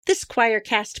This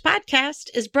Choircast podcast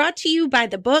is brought to you by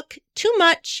the book Too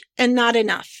Much and Not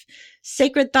Enough,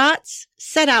 Sacred Thoughts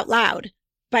Said Out Loud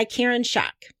by Karen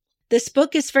Schock. This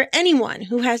book is for anyone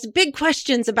who has big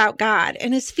questions about God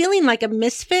and is feeling like a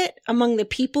misfit among the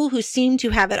people who seem to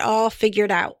have it all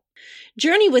figured out.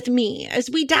 Journey with me as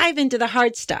we dive into the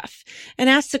hard stuff and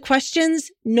ask the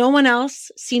questions no one else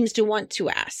seems to want to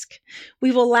ask.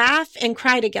 We will laugh and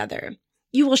cry together.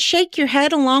 You will shake your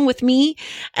head along with me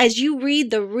as you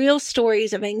read the real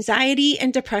stories of anxiety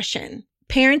and depression,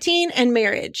 parenting and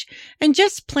marriage, and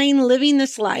just plain living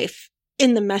this life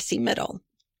in the messy middle.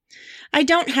 I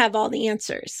don't have all the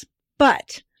answers,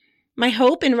 but my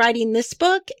hope in writing this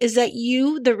book is that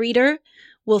you, the reader,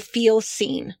 will feel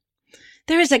seen.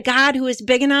 There is a God who is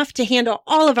big enough to handle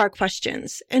all of our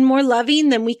questions and more loving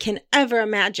than we can ever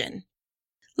imagine.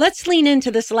 Let's lean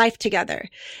into this life together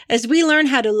as we learn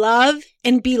how to love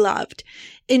and be loved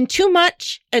in Too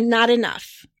Much and Not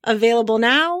Enough. Available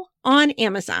now on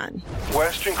Amazon.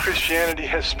 Western Christianity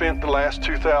has spent the last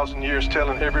 2,000 years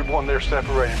telling everyone they're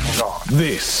separated from God.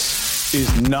 This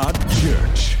is Not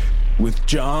Church with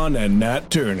John and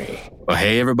Nat Turney. Well,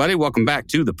 hey, everybody. Welcome back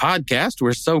to the podcast.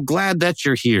 We're so glad that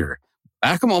you're here.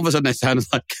 How come all of a sudden I sounded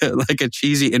like a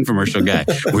cheesy infomercial guy?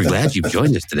 We're glad you've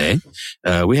joined us today.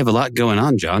 We have a lot going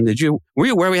on, John. Were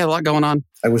you aware we had a lot going on?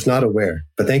 I was not aware,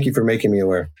 but thank you for making me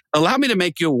aware. Allow me to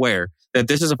make you aware that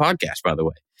this is a podcast, by the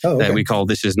way. Oh, okay. That we call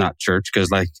This Is Not Church, because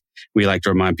we like to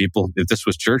remind people, if this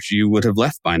was church, you would have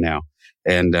left by now.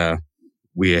 And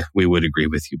we would agree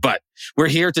with you. But we're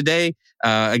here today.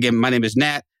 Again, my name is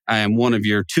Nat. I am one of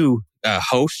your two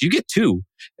hosts. You get two.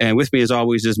 And with me, as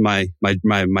always, is my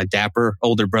dapper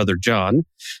older brother, John.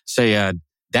 Say,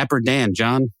 Dapper Dan,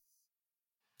 John.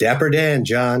 Dapper Dan,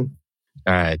 John.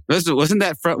 All right. Wasn't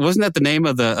that the name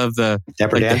of the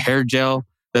Dapper Dan? The hair gel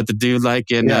that the dude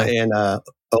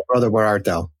Oh brother, where art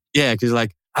thou? Yeah, because I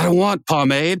don't want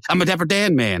pomade. I'm a Dapper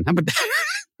Dan man.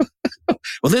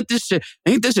 Well,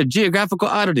 ain't this a geographical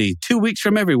oddity? 2 weeks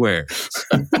from everywhere.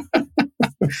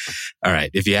 All right.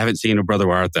 If you haven't seen Oh Brother,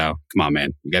 Where Art Thou? Come on,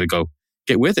 man. You got to go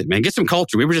get with it, man. Get some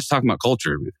culture. We were just talking about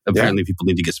culture. Apparently, People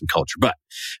need to get some culture. But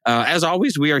as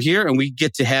always, we are here and we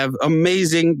get to have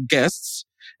amazing guests.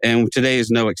 And today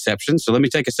is no exception. So let me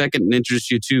take a second and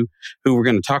introduce you to who we're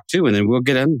going to talk to. And then we'll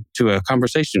get into a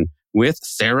conversation with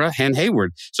Sarah Henn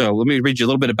Hayward. So let me read you a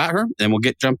little bit about her and we'll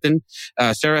get jumped in.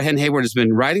 Sarah Henn Hayward has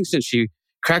been writing since she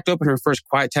cracked open her first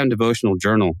quiet time devotional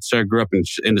journal. Sarah grew up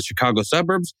in the Chicago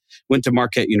suburbs, went to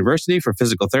Marquette University for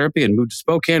physical therapy, and moved to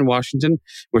Spokane, Washington,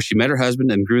 where she met her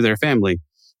husband and grew their family.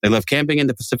 They love camping in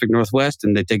the Pacific Northwest,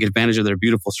 and they take advantage of their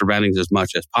beautiful surroundings as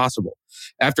much as possible.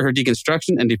 After her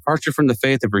deconstruction and departure from the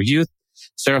faith of her youth,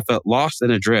 Sarah felt lost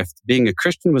and adrift. Being a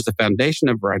Christian was the foundation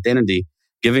of her identity,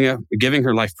 giving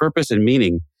her life purpose and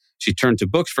meaning. She turned to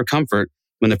books for comfort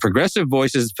when the progressive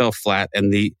voices fell flat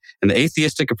and the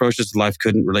atheistic approaches to life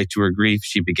couldn't relate to her grief.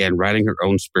 She began writing her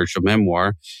own spiritual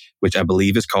memoir, which I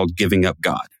believe is called Giving Up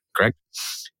God, correct?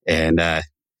 And I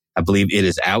believe it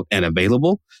is out and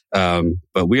available.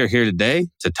 But we are here today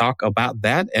to talk about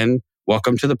that. And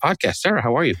welcome to the podcast. Sarah,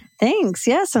 how are you? Thanks.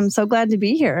 Yes, I'm so glad to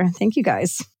be here. Thank you,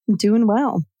 guys. I'm doing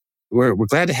well. We're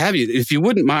glad to have you. If you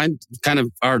wouldn't mind, kind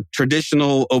of our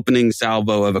traditional opening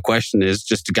salvo of a question is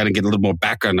just to kind of get a little more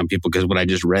background on people, because what I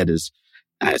just read is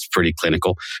it's pretty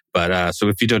clinical. But so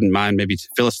if you don't mind, maybe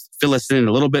fill us in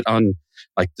a little bit on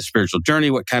like the spiritual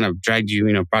journey, what kind of dragged you,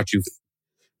 brought you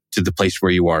to the place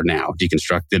where you are now,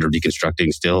 deconstructed or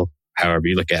deconstructing still, however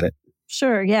you look at it.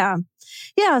 Sure. Yeah.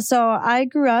 Yeah. So I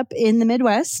grew up in the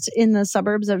Midwest in the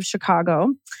suburbs of Chicago.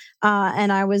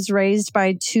 And I was raised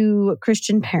by two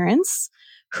Christian parents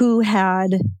who had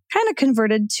kind of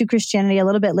converted to Christianity a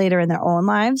little bit later in their own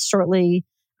lives, shortly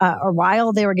or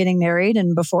while they were getting married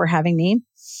and before having me.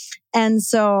 And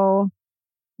so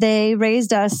they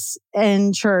raised us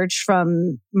in church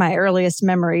from my earliest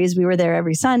memories. We were there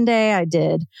every Sunday. I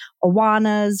did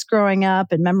Awanas growing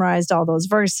up and memorized all those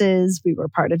verses. We were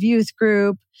part of youth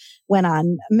group, went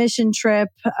on a mission trip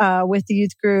with the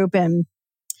youth group. And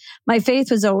my faith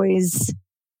was always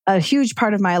a huge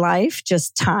part of my life,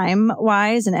 just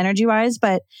time-wise and energy-wise.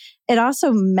 But it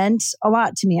also meant a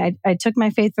lot to me. I took my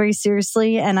faith very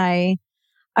seriously and I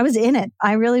was in it.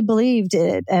 I really believed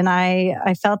it. And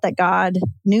I felt that God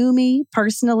knew me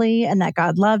personally and that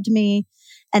God loved me.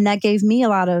 And that gave me a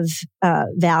lot of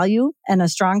value and a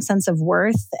strong sense of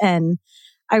worth. And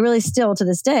I really still, to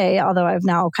this day, although I've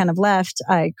now kind of left,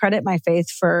 I credit my faith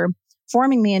for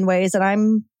forming me in ways that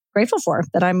I'm grateful for,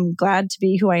 that I'm glad to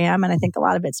be who I am. And I think a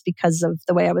lot of it's because of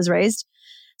the way I was raised.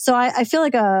 So I feel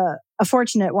like a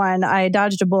fortunate one. I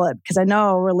dodged a bullet because I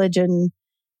know religion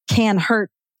can hurt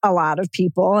a lot of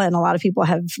people, and a lot of people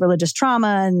have religious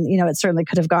trauma, and it certainly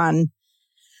could have gone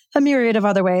a myriad of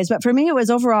other ways. But for me, it was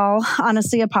overall,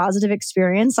 honestly, a positive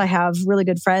experience. I have really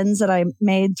good friends that I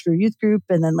made through youth group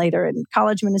and then later in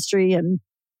college ministry. And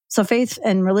so faith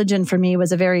and religion for me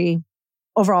was a very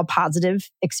overall positive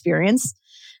experience.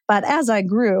 But as I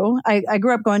grew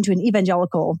up going to an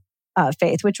evangelical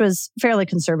faith, which was fairly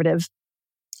conservative.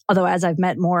 Although as I've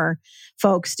met more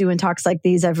folks doing talks like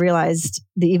these, I've realized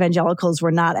the evangelicals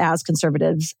were not as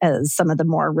conservative as some of the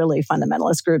more really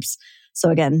fundamentalist groups. So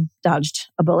again, dodged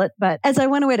a bullet. But as I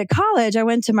went away to college, I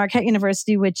went to Marquette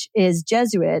University, which is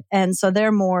Jesuit. And so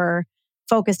they're more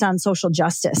focused on social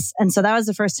justice. And so that was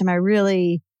the first time I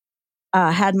really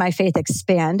had my faith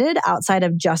expanded outside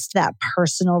of just that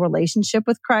personal relationship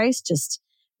with Christ, just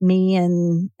me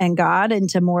and God,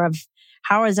 into more of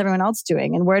how is everyone else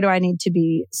doing and where do I need to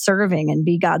be serving and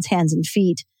be God's hands and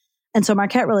feet. And so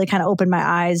Marquette really kind of opened my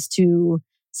eyes to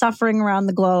suffering around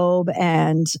the globe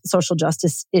and social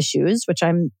justice issues, which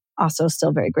I'm also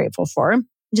still very grateful for.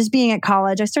 Just being at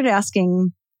college, I started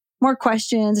asking more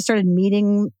questions. I started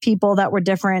meeting people that were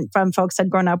different from folks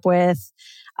I'd grown up with.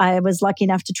 I was lucky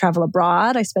enough to travel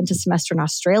abroad. I spent a semester in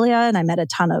Australia and I met a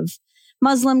ton of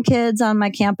Muslim kids on my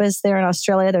campus there in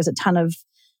Australia. There's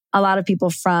a lot of people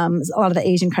from a lot of the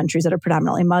Asian countries that are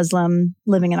predominantly Muslim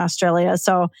living in Australia.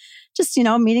 So just,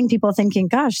 meeting people thinking,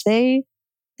 gosh, they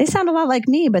sound a lot like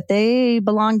me, but they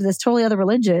belong to this totally other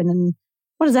religion. And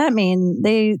what does that mean?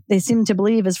 They seem to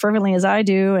believe as fervently as I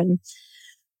do. And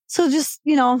so just,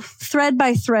 thread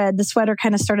by thread, the sweater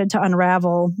kind of started to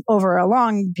unravel over a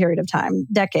long period of time,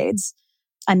 decades.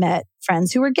 I met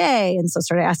friends who were gay and so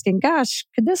started asking, gosh,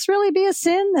 could this really be a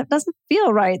sin? That doesn't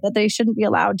feel right, that they shouldn't be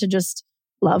allowed to just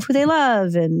love who they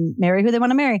love and marry who they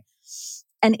want to marry.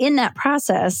 And in that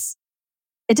process,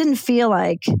 it didn't feel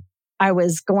like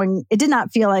it did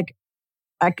not feel like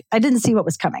I didn't see what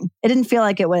was coming. It didn't feel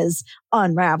like it was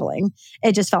unraveling.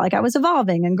 It just felt like I was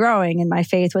evolving and growing and my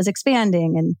faith was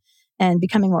expanding and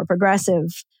becoming more progressive.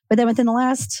 But then within the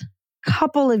last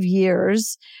couple of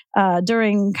years,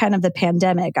 during kind of the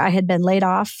pandemic, I had been laid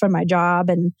off from my job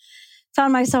and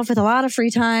found myself with a lot of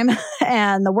free time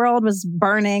and the world was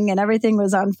burning and everything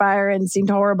was on fire and seemed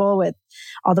horrible with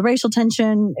all the racial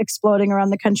tension exploding around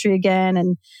the country again.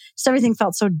 And just everything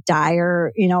felt so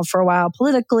dire, for a while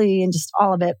politically and just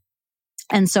all of it.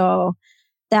 And so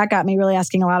that got me really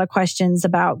asking a lot of questions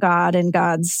about God and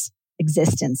God's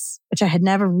existence, which I had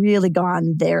never really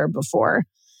gone there before.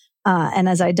 And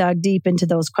as I dug deep into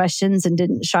those questions and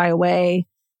didn't shy away,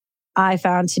 I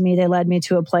found to me they led me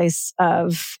to a place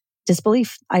of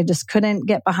disbelief. I just couldn't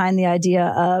get behind the idea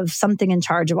of something in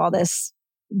charge of all this,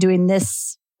 doing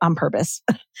this on purpose.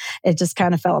 It just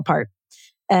kind of fell apart.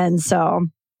 And so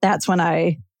that's when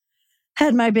I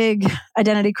had my big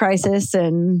identity crisis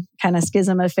and kind of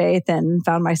schism of faith and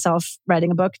found myself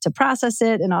writing a book to process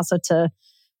it and also to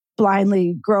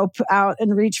blindly grope out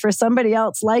and reach for somebody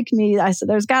else like me. I said,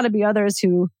 there's got to be others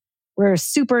who were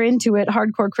super into it,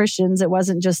 hardcore Christians. It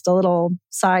wasn't just a little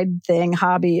side thing,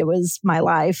 hobby. It was my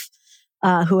life,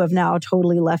 who have now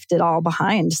totally left it all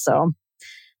behind. So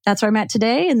that's where I'm at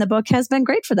today. And the book has been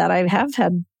great for that. I have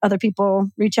had other people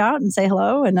reach out and say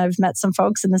hello, and I've met some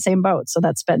folks in the same boat. So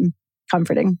that's been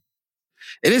comforting.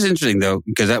 It is interesting, though,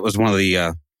 because that was one of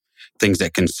the things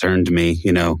that concerned me,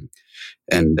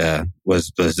 and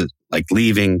was like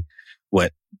leaving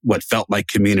what felt like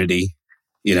community,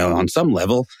 on some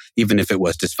level, even if it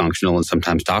was dysfunctional and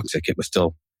sometimes toxic, it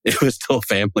was still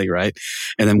family, right?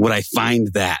 And then would I find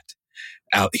that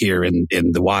out here in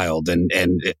the wild? And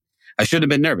I should have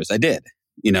been nervous. I did,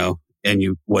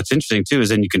 and what's interesting too is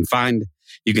then you can find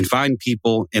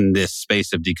people in this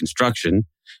space of deconstruction,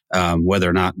 whether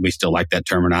or not we still like that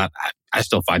term or not. I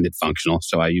still find it functional,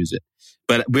 so I use it.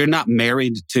 But we're not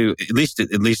married to, at least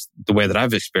the way that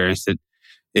I've experienced it,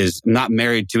 is not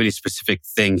married to any specific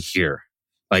thing here.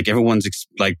 Like everyone's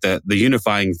like the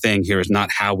unifying thing here is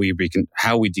not how we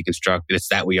deconstruct. It's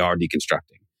that we are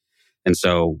deconstructing, and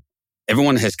so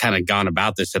everyone has kind of gone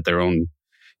about this at their own,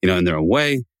 in their own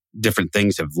way. Different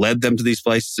things have led them to these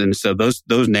places, and so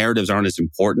those narratives aren't as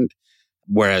important.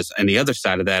 Whereas on the other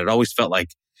side of that, it always felt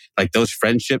like those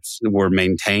friendships were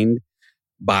maintained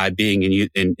by being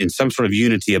in some sort of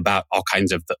unity about all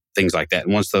kinds of things like that.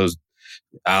 And once those,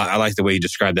 I like the way you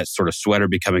described that sort of sweater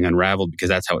becoming unraveled, because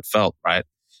that's how it felt, right?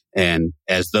 And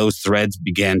as those threads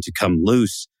began to come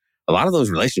loose, a lot of those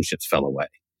relationships fell away.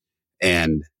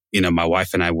 And, my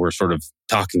wife and I were sort of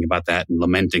talking about that and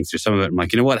lamenting through some of it. I'm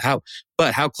like, what?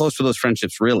 How close were those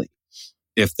friendships really?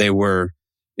 If they were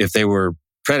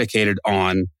predicated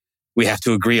on, we have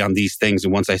to agree on these things.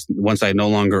 And once I no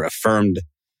longer affirmed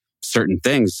certain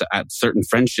things, certain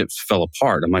friendships fell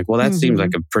apart. I'm like, well, that seems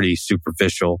like a pretty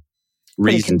superficial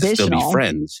reason to still be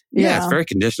friends. Yeah, it's very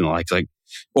conditional. Like,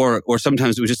 or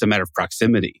sometimes it was just a matter of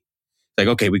proximity. Like,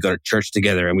 okay, we go to church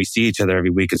together and we see each other every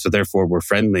week, and so therefore we're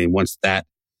friendly. And once that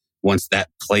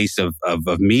place of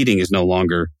meeting is no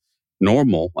longer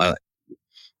normal, oh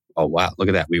wow, look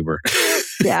at that, we were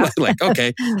like,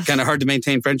 okay, kind of hard to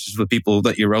maintain friendships with people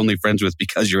that you're only friends with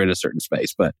because you're in a certain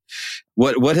space. But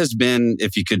what has been,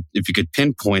 if you could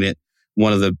pinpoint it,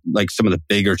 one of the some of the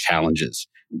bigger challenges?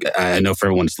 I know for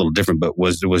everyone it's a little different, but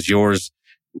was yours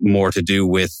more to do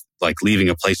with like leaving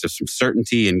a place of some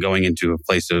certainty and going into a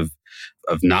place of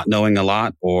not knowing a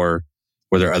lot, or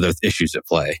were there other issues at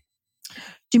play?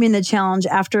 Do you mean the challenge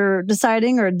after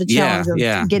deciding, or the challenge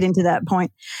of getting to that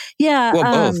point? Yeah.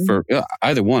 Well, both. For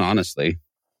either one, honestly.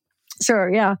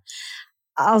 Sure, yeah.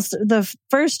 The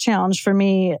first challenge for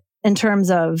me in terms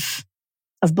of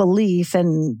belief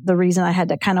and the reason I had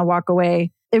to kind of walk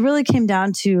away, it really came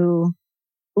down to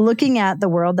looking at the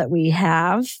world that we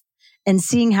have and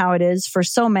seeing how it is for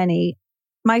so many,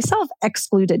 myself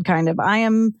excluded kind of. I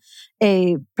am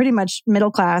a pretty much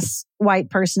middle-class white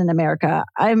person in America.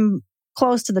 I'm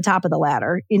close to the top of the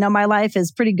ladder. My life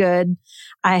is pretty good.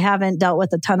 I haven't dealt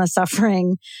with a ton of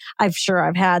suffering. I've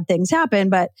had things happen,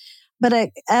 but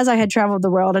as I had traveled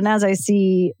the world and as I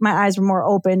see, my eyes were more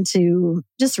open to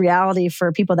just reality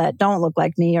for people that don't look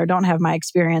like me or don't have my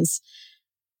experience.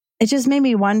 It just made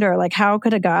me wonder, like, how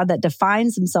could a God that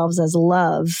defines themselves as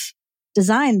love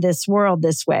design this world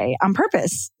this way on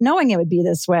purpose, knowing it would be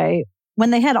this way, when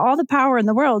they had all the power in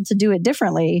the world to do it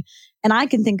differently? And I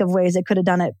can think of ways they could have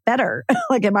done it better.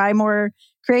 Like, am I more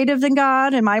creative than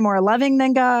God? Am I more loving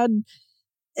than God?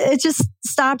 It just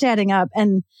stopped adding up.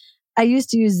 And I used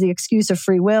to use the excuse of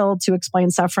free will to explain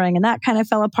suffering, and that kind of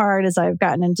fell apart as I've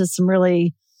gotten into some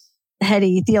really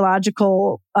heady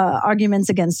theological arguments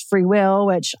against free will,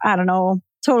 which I don't know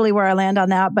totally where I land on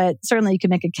that, but certainly you can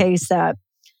make a case that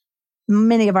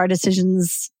many of our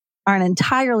decisions aren't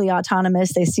entirely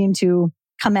autonomous. They seem to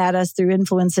come at us through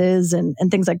influences and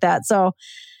things like that. So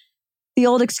the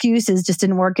old excuses just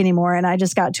didn't work anymore. And I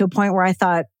just got to a point where I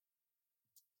thought,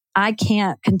 I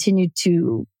can't continue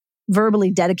to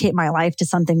verbally dedicate my life to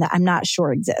something that I'm not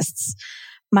sure exists.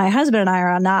 My husband and I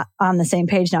are not on the same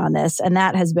page now on this. And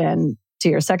that has been, to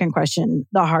your second question,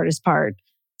 the hardest part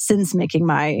since making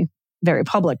my very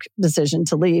public decision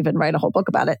to leave and write a whole book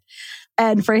about it.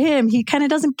 And for him, he kind of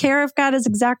doesn't care if God is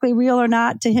exactly real or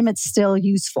not. To him, it's still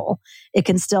useful. It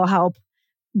can still help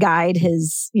guide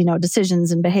his,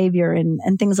 decisions and behavior and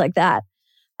things like that.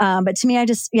 But to me,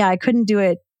 I couldn't do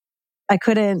it. I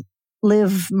couldn't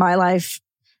live my life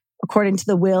according to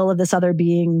the will of this other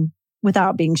being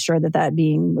without being sure that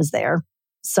being was there.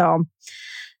 So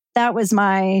that was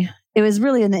it was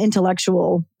really an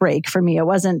intellectual break for me. It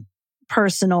wasn't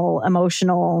personal,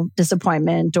 emotional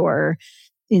disappointment or,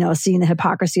 seeing the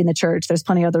hypocrisy in the church. There's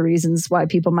plenty of other reasons why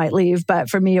people might leave. But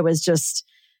for me, it was just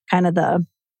kind of the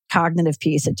cognitive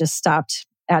piece. It just stopped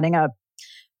adding up.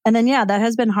 And then, that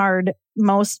has been hard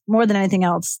more than anything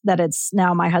else, that it's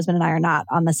now my husband and I are not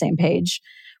on the same page.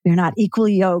 We are not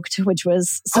equally yoked, which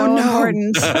was so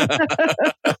important.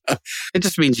 It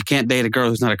just means you can't date a girl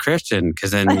who's not a Christian,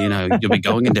 because then, you'll be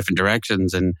going in different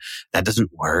directions and that doesn't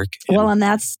work. Well,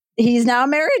 and he's now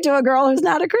married to a girl who's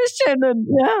not a Christian.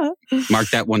 And mark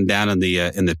that one down in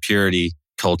the purity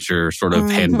culture sort of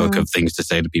handbook of things to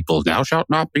say to people. Thou shalt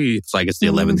not be. It's like it's the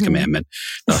 11th commandment.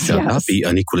 Thou shalt not be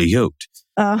unequally yoked.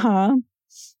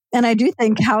 And I do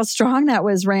think how strong that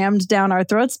was rammed down our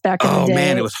throats back in the day. Oh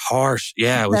man, it was harsh.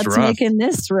 Yeah, it was rough. That's making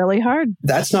this really hard.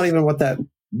 That's not even what that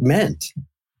meant.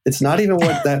 It's not even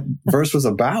what that verse was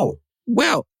about.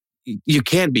 Well, you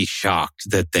can't be shocked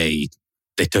that they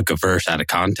took a verse out of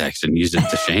context and used it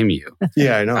to shame you.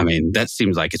 Yeah, I know. I mean, that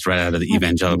seems like it's right out of the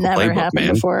evangelical Never playbook,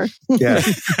 man. Before. Yeah.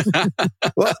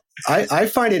 Well, I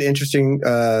find it interesting,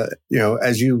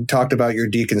 as you talked about your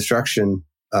deconstruction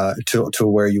to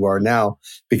where you are now,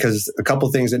 because a couple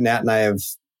of things that Nat and I have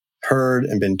heard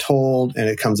and been told, and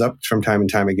it comes up from time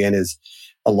and time again, is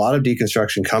a lot of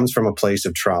deconstruction comes from a place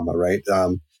of trauma, right?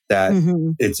 That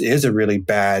it is a really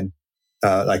bad,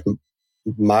 like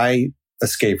my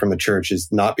escape from the church is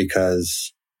not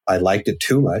because I liked it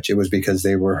too much. It was because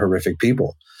they were horrific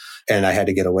people and I had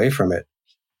to get away from it.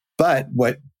 But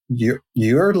what you're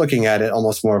looking at it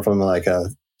almost more from like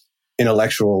a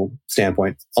intellectual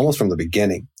standpoint, almost from the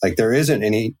beginning. Like there isn't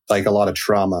any, like a lot of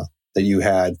trauma that you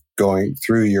had going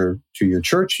through your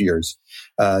church years.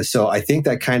 So I think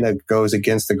that kind of goes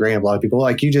against the grain of a lot of people.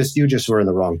 Like you just were in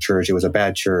the wrong church. It was a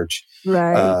bad church.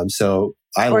 Right. So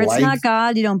or it's not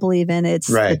God you don't believe in. It's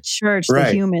the church,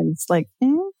 the humans. Like,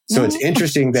 So it's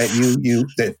interesting that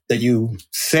you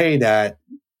say that.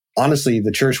 Honestly,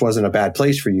 the church wasn't a bad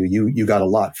place for you. You got a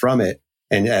lot from it.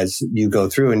 And as you go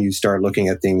through and you start looking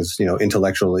at things,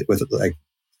 intellectually with like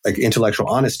intellectual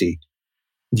honesty,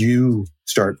 you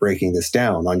start breaking this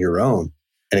down on your own.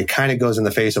 And it kind of goes in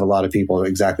the face of a lot of people.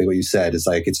 Exactly what you said. It's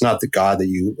like, it's not the God that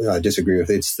you disagree with.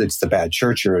 It's the bad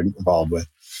church you're involved with.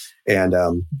 And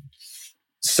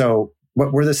so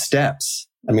what were the steps?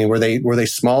 I mean, were they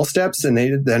small steps? And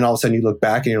then all of a sudden you look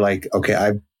back and you're like,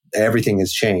 okay, everything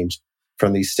has changed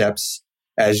from these steps.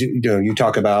 As you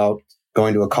talk about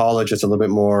going to a college that's a little bit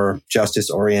more justice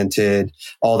oriented,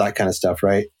 all that kind of stuff,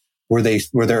 right? Were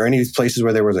there any places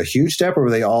where there was a huge step, or were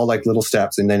they all like little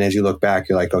steps? And then as you look back,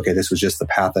 you're like, okay, this was just the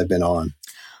path I've been on.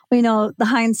 Well, the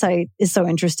hindsight is so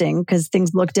interesting because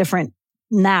things look different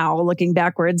now, looking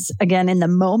backwards. Again, in the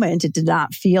moment, it did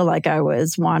not feel like I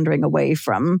was wandering away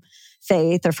from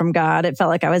faith or from God. It felt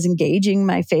like I was engaging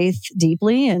my faith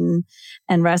deeply and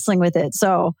wrestling with it.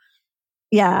 So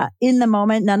yeah, in the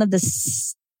moment, none of the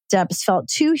steps felt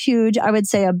too huge. I would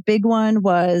say a big one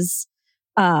was,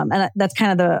 and that's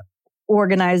kind of the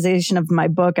organization of my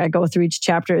book. I go through each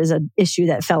chapter as an issue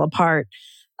that fell apart.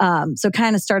 So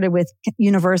kind of started with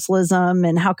universalism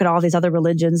and how could all these other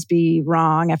religions be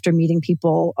wrong after meeting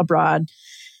people abroad.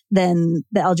 Then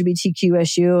the LGBTQ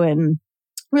issue. And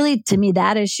really, to me,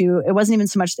 that issue, it wasn't even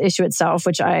so much the issue itself,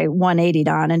 which I 180'd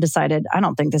on and decided, I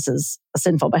don't think this is a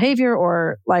sinful behavior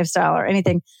or lifestyle or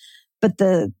anything. But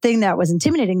the thing that was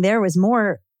intimidating there was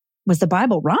the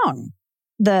Bible wrong?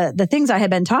 The things I had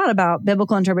been taught about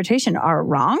biblical interpretation are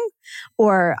wrong,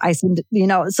 or I seemed,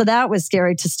 so that was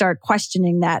scary to start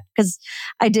questioning that, because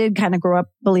I did kind of grow up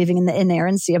believing in the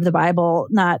inerrancy of the Bible,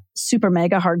 not super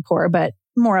mega hardcore, but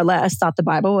more or less thought the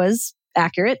Bible was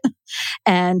accurate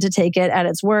and to take it at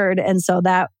its word. And so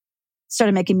that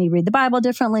started making me read the Bible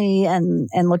differently and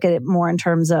look at it more in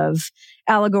terms of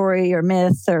allegory or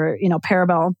myth or,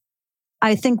 parable.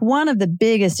 I think one of the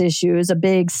biggest issues, a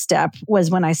big step,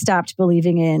 was when I stopped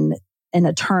believing in an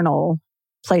eternal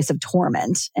place of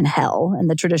torment and hell and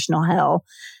the traditional hell.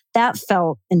 That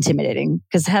felt intimidating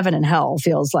because heaven and hell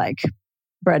feels like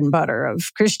bread and butter of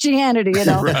Christianity,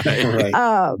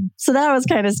 Right. So that was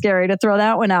kind of scary to throw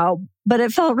that one out. But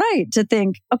it felt right to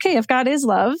think, okay, if God is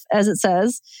love, as it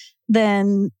says,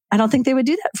 then I don't think they would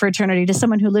do that for eternity to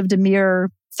someone who lived a mere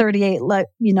 38,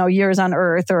 years on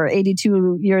earth or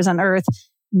 82 years on earth,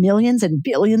 millions and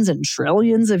billions and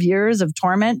trillions of years of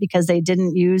torment because they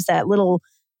didn't use that little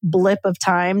blip of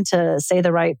time to say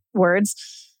the right words.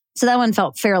 So that one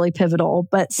felt fairly pivotal,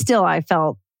 but still I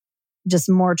felt just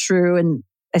more true. And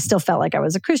I still felt like I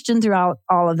was a Christian throughout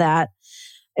all of that.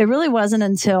 It really wasn't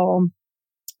until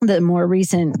the more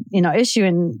recent, issue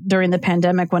and during the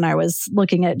pandemic when I was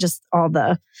looking at just all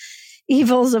the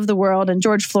evils of the world and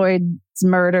George Floyd's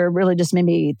murder really just made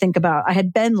me think about, I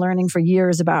had been learning for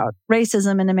years about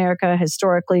racism in America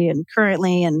historically and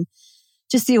currently, and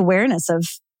just the awareness of,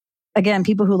 again,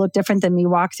 people who look different than me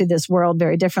walk through this world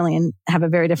very differently and have a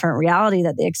very different reality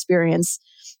that they experience,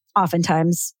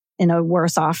 oftentimes in a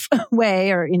worse off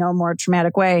way or, more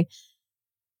traumatic way.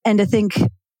 And to think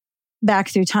back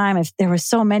through time, if there were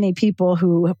so many people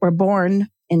who were born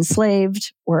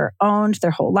enslaved, were owned their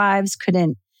whole lives,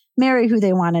 couldn't marry who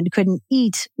they wanted, couldn't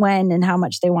eat when and how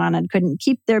much they wanted, couldn't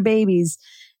keep their babies,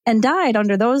 and died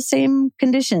under those same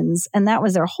conditions. And that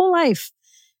was their whole life.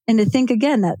 And to think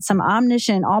again that some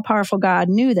omniscient, all-powerful God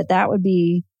knew that that would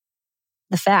be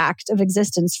the fact of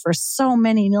existence for so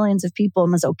many millions of people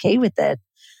and was okay with it,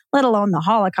 let alone the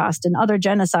Holocaust and other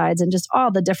genocides and just all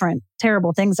the different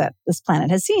terrible things that this planet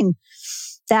has seen.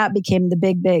 That became the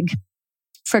big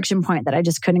friction point that I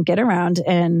just couldn't get around.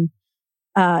 And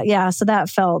so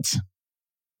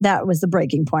that was the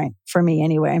breaking point for me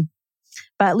anyway.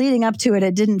 But leading up to it,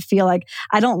 it didn't feel like,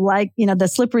 I don't like, the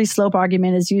slippery slope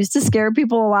argument is used to scare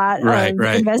people a lot. Right.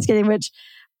 Investigating, which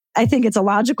I think it's a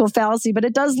logical fallacy, but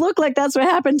it does look like that's what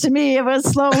happened to me. It was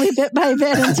slowly bit by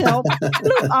bit until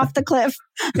off the cliff.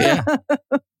 Yeah.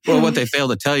 Well, what they fail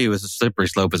to tell you is a slippery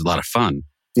slope is a lot of fun.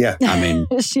 Yeah. I mean,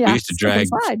 we used to drag,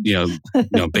 slide.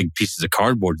 big pieces of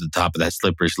cardboard to the top of that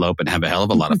slippery slope and have a hell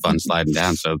of a lot of fun sliding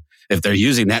down. So if they're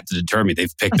using that to deter me,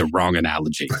 they've picked the wrong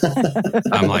analogy.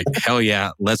 I'm like, hell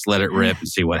yeah, let's let it rip and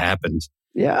see what happens.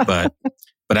 Yeah.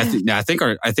 But I think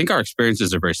our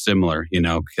experiences are very similar,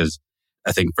 because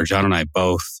I think for John and I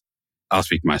both, I'll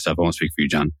speak for myself, I won't speak for you,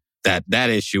 John, that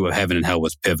issue of heaven and hell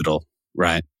was pivotal,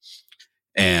 right?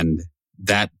 And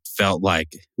that felt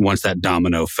like once that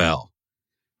domino fell,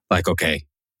 like, okay,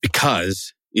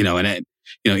 because,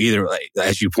 either,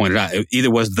 as you pointed out, it either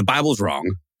was the Bible's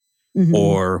wrong, mm-hmm.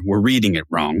 or we're reading it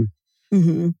wrong,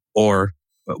 mm-hmm. or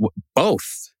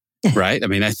both, right? I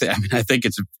mean, I think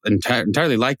it's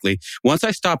entirely likely. Once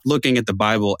I stopped looking at the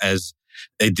Bible as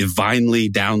a divinely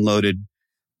downloaded,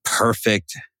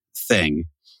 perfect thing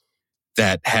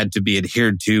that had to be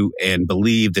adhered to and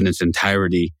believed in its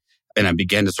entirety, and I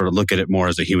began to sort of look at it more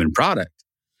as a human product,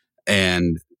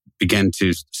 and began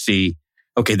to see,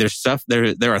 okay, there's stuff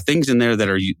there. There are things in there that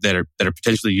are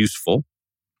potentially useful,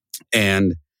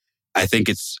 and I think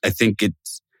it's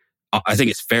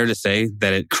fair to say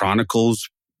that it chronicles,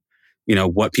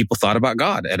 what people thought about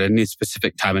God at any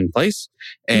specific time and place.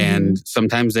 And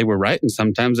sometimes they were right and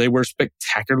sometimes they were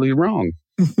spectacularly wrong.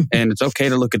 And it's okay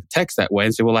to look at the text that way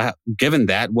and say, well, given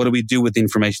that, what do we do with the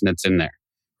information that's in there?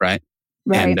 Right.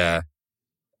 And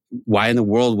why in the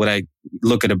world would I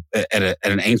look at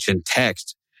an ancient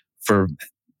text for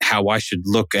how I should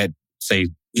look at, say,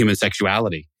 human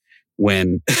sexuality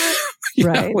when,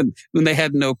 when they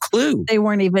had no clue? They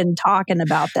weren't even talking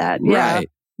about that. Right. Yeah.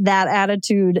 That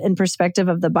attitude and perspective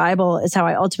of the Bible is how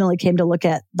I ultimately came to look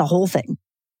at the whole thing.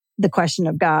 The question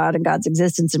of God and God's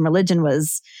existence and religion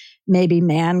was maybe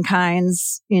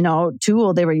mankind's,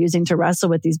 tool they were using to wrestle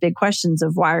with these big questions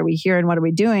of why are we here and what are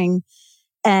we doing?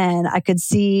 And I could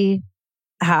see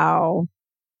how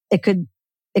it could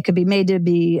be made to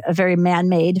be a very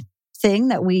man-made thing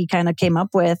that we kind of came up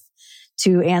with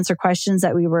to answer questions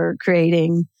that we were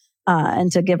creating,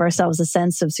 and to give ourselves a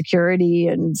sense of security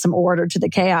and some order to the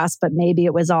chaos. But maybe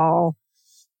it was all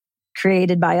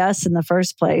created by us in the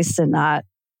first place and not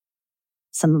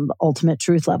some ultimate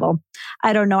truth level.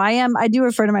 I don't know. I do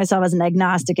refer to myself as an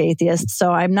agnostic atheist.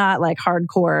 So I'm not like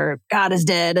hardcore, God is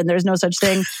dead and there's no such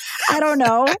thing. I don't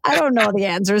know. I don't know the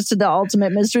answers to the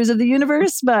ultimate mysteries of the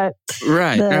universe, but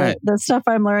the stuff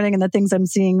I'm learning and the things I'm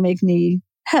seeing make me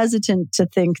hesitant to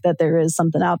think that there is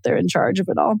something out there in charge of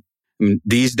it all.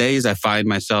 These days, I find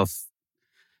myself,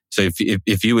 so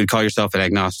if you would call yourself an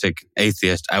agnostic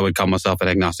atheist, I would call myself an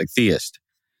agnostic theist.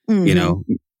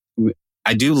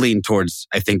 I do lean towards,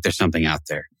 I think there's something out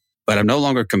there, but I'm no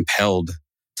longer compelled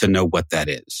to know what that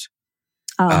is.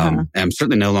 And I'm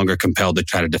certainly no longer compelled to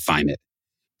try to define it.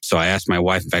 So I asked my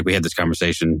wife, in fact, we had this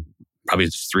conversation probably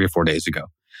just 3 or 4 days ago,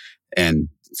 and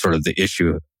sort of the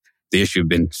issue had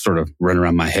been sort of running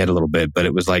around my head a little bit, but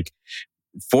it was like,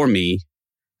 for me,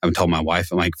 I told my wife,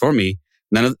 I'm like, for me,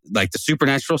 none of like the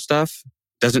supernatural stuff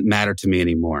doesn't matter to me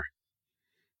anymore.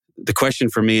 The question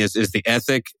for me is the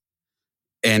ethic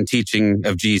and teaching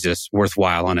of Jesus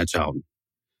worthwhile on its own?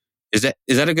 Is that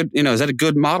a good, is that a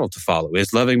good model to follow?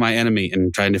 Is loving my enemy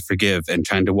and trying to forgive and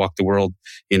trying to walk the world,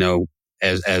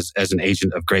 as an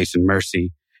agent of grace and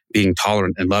mercy, being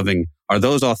tolerant and loving, are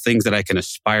those all things that I can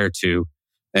aspire to?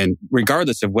 And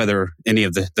regardless of whether any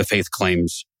of the faith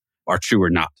claims are true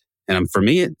or not. And for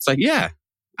me, it's like, yeah,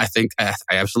 I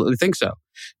absolutely think so.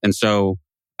 And so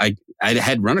I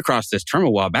had run across this term a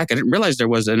while back. I didn't realize there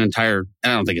was an entire, I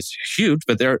don't think it's huge,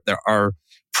 but there are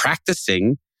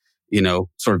practicing,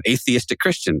 sort of atheistic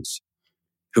Christians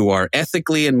who are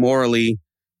ethically and morally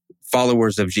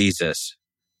followers of Jesus,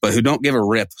 but who don't give a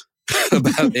rip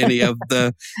about any of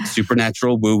the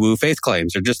supernatural woo-woo faith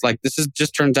claims. They're just like, this is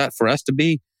just turns out for us to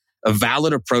be a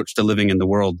valid approach to living in the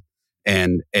world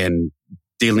and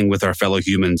dealing with our fellow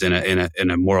humans in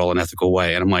a moral and ethical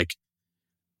way. And I'm like,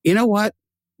 you know what?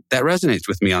 That resonates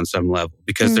with me on some level,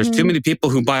 because there's too many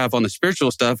people who buy off on the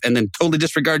spiritual stuff and then totally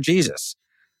disregard Jesus.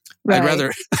 Right. I'd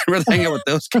rather hang out with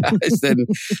those guys than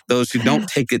those who don't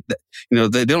take it,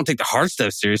 they don't take the hard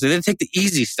stuff seriously. They take the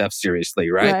easy stuff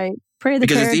seriously, right? Right. Pray the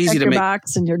prayer, check your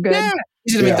box, and you're good. Yeah,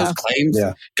 easy to make those claims.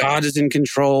 Yeah. God is in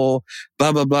control,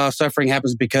 blah, blah, blah. Suffering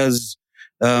happens because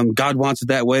God wants it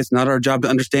that way. It's not our job to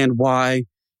understand why.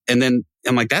 And then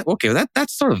I'm like,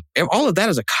 that's sort of, all of that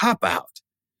is a cop-out.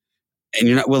 And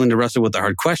you're not willing to wrestle with the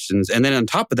hard questions. And then on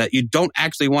top of that, you don't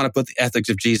actually want to put the ethics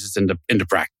of Jesus into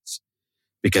practice,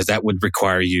 because that would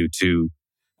require you to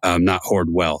not hoard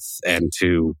wealth and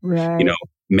to,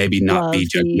 maybe not be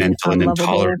judgmental and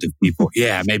intolerant of people.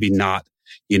 Yeah, maybe not,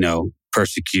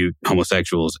 persecute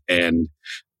homosexuals and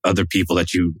other people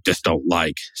that you just don't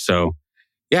like. So,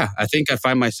 yeah, I think I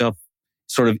find myself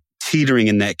sort of teetering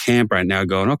in that camp right now,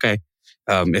 going, okay,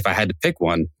 if I had to pick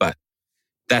one, but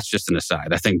that's just an aside.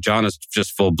 I think John is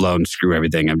just full blown screw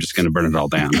everything. I'm just going to burn it all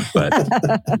down. But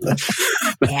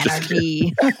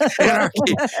anarchy.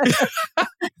 Anarchy.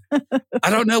 I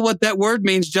don't know what that word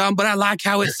means, John, but I like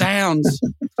how it sounds.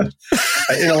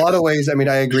 In a lot of ways, I mean,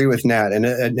 I agree with Nat,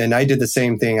 and I did the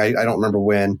same thing. I don't remember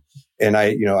when, and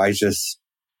I just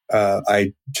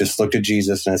looked at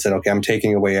Jesus and I said, okay, I'm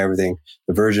taking away everything: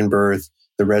 the virgin birth,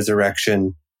 the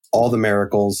resurrection, all the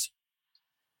miracles.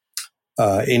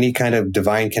 Any kind of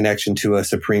divine connection to a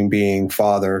supreme being,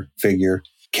 father figure,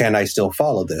 can I still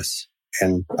follow this?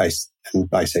 And I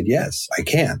said, yes, I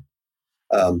can.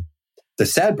 The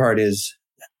sad part is,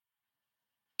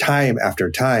 time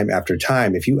after time after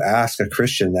time, if you ask a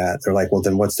Christian that, they're like, well,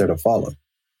 then what's there to follow?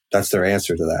 That's their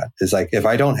answer to that. It's like, if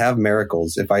I don't have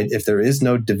miracles, if there is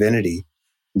no divinity,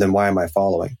 then why am I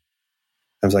following?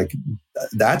 I was like,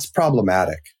 that's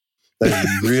problematic. That's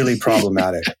really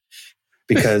problematic,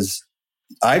 because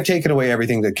I've taken away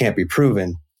everything that can't be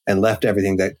proven and left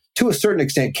everything that to a certain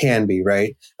extent can be,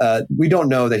 right? We don't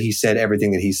know that he said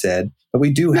everything that he said, but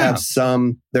we do have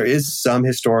there is some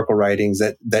historical writings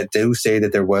that do say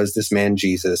that there was this man,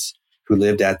 Jesus, who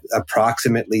lived at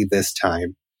approximately this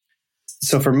time.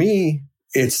 So for me,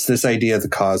 it's this idea of the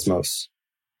cosmos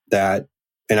that,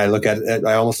 and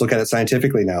I almost look at it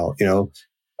scientifically now,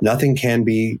 nothing can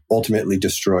be ultimately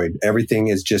destroyed. Everything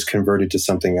is just converted to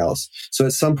something else. So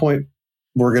at some point,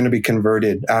 we're going to be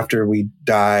converted after we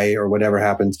die or whatever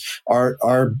happens.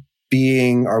 Our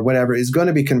being or whatever is going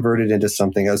to be converted into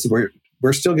something else.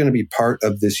 We're still going to be part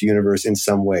of this universe in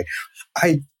some way.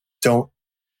 I don't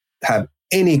have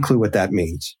any clue what that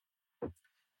means.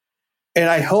 And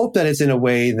I hope that it's in a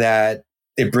way that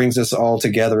it brings us all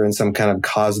together in some kind of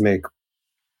cosmic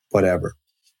whatever.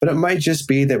 But it might just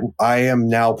be that I am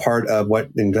now part of what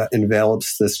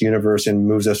envelops this universe and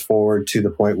moves us forward to the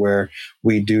point where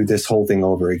we do this whole thing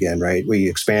over again, right? We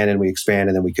expand and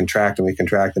then we contract and we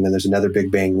contract, and then there's another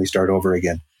big bang and we start over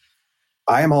again.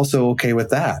 I am also okay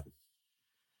with that.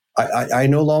 I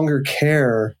no longer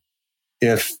care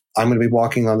if I'm going to be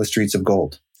walking on the streets of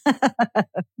gold.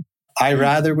 I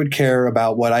rather would care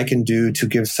about what I can do to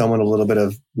give someone a little bit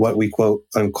of what we quote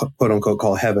unquote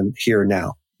call heaven here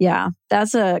now. Yeah,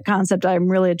 that's a concept I'm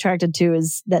really attracted to,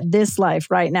 is that this life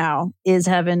right now is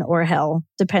heaven or hell,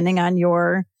 depending on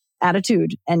your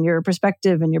attitude and your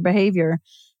perspective and your behavior.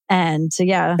 And so,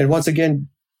 yeah. And once again,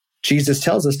 Jesus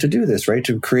tells us to do this, right?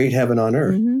 To create heaven on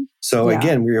earth. Mm-hmm. So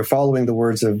again, we are following the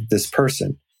words of this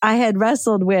person. I had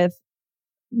wrestled with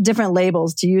different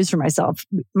labels to use for myself.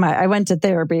 I went to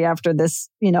therapy after this,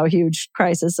 huge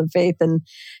crisis of faith. And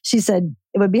she said,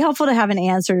 it would be helpful to have an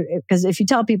answer, because if you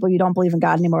tell people you don't believe in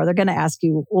God anymore, they're going to ask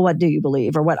you, well, what do you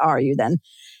believe, or what are you then?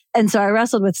 And so I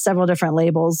wrestled with several different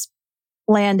labels,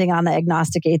 landing on the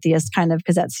agnostic atheist kind of,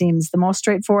 because that seems the most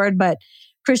straightforward. But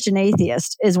Christian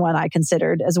atheist is one I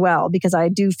considered as well, because I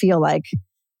do feel like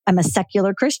I'm a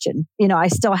secular Christian. I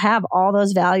still have all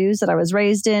those values that I was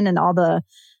raised in, and all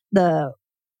the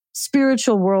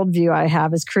spiritual worldview I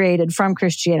have is created from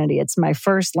Christianity. It's my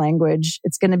first language.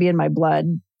 It's going to be in my blood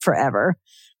forever.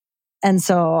 And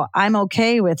so I'm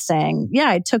okay with saying, yeah,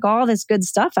 I took all this good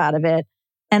stuff out of it,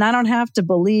 and I don't have to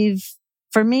believe,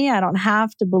 for me, I don't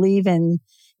have to believe in,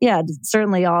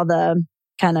 certainly all the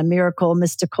kind of miracle,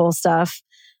 mystical stuff.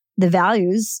 The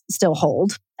values still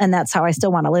hold, and that's how I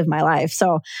still want to live my life.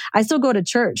 So I still go to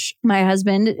church. My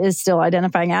husband is still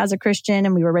identifying as a Christian,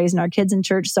 and we were raising our kids in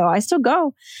church. So I still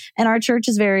go. And our church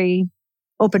is very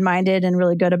open-minded and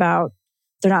really good about,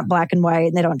 they're not black and white,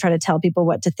 and they don't try to tell people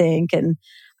what to think. And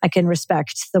I can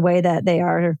respect the way that they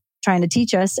are trying to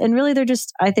teach us. And really, they're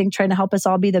just, I think, trying to help us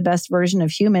all be the best version of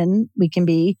human we can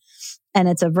be. And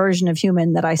it's a version of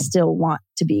human that I still want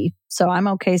to be. So I'm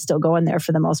okay still going there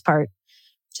for the most part,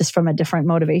 just from a different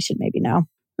motivation maybe now.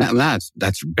 That's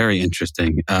very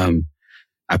interesting.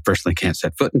 I personally can't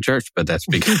set foot in church, but that's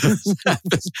because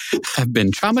I've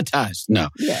been traumatized. No.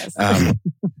 Yes. I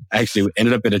actually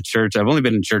ended up in a church. I've only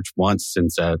been in church once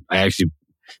since I actually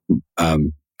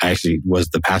was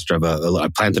the pastor of I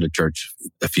planted a church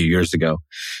a few years ago.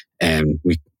 And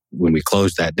when we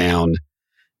closed that down,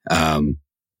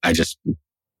 I just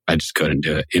couldn't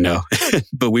do it,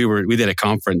 But we did a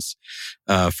conference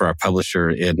for our publisher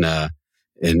in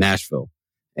Nashville,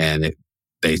 and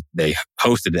they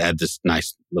hosted it at this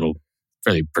nice little,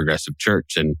 fairly progressive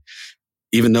church. And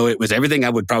even though it was everything I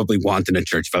would probably want in a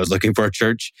church, if I was looking for a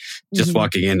church, just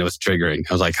walking in, it was triggering.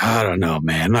 I was like, I don't know,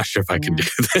 man. I'm not sure if I can do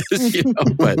this,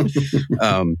 But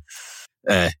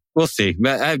we'll see.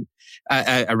 But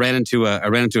I ran into a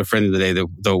friend the other day,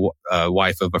 the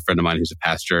wife of a friend of mine who's a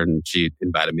pastor, and she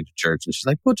invited me to church, and she's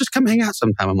like, well, just come hang out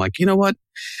sometime. I'm like, you know what?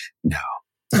 No.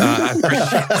 Pass.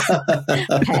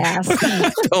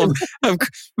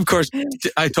 Of course,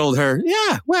 I told her,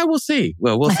 yeah, well, we'll see.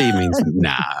 Well, we'll see means,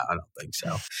 nah, I don't think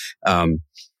so.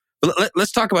 But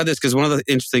let's talk about this, because one of the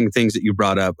interesting things that you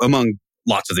brought up, among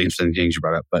lots of the interesting things you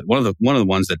brought up, but one of the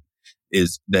ones that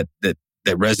is that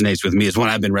resonates with me is one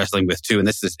I've been wrestling with too, and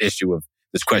this is this issue of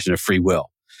this question of free will.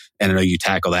 And I know you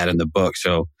tackle that in the book.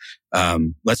 So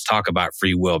let's talk about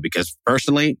free will, because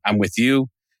personally, I'm with you.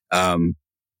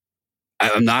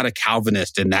 I'm not a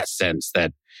Calvinist in that sense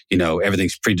that,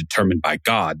 everything's predetermined by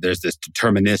God. There's this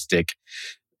deterministic,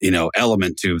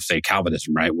 element to, say,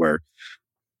 Calvinism, right? Where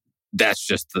that's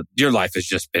just your life has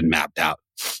just been mapped out.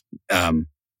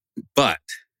 But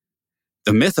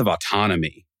the myth of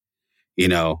autonomy,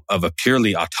 of a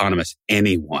purely autonomous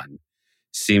anyone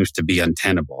seems to be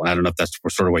untenable. And I don't know if that's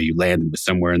sort of where you landed, but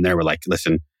somewhere in there we're like,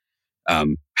 listen,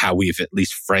 how we've at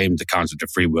least framed the concept of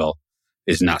free will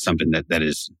is not something that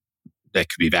could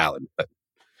be valid. But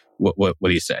what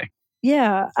do you say?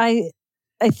 Yeah, I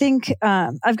think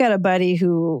I've got a buddy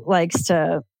who likes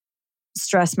to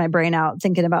stress my brain out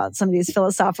thinking about some of these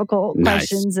philosophical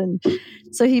questions. And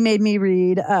so he made me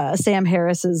read Sam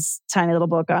Harris's tiny little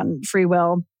book on free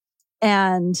will.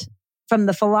 And from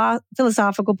the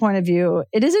philosophical point of view,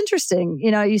 it is interesting.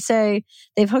 You say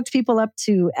they've hooked people up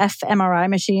to fMRI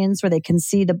machines where they can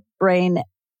see the brain,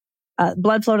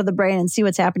 blood flow to the brain and see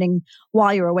what's happening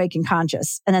while you're awake and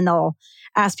conscious. And then they'll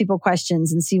ask people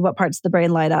questions and see what parts of the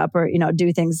brain light up, or,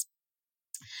 do things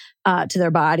to their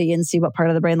body and see what part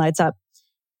of the brain lights up.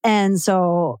 And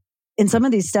so in some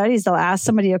of these studies, they'll ask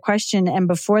somebody a question, and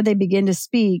before they begin to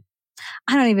speak,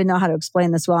 I don't even know how to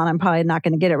explain this well, and I'm probably not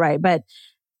going to get it right, but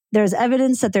there's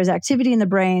evidence that there's activity in the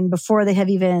brain before they have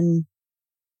even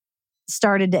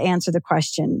started to answer the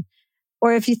question.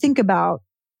 Or if you think about,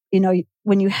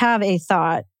 when you have a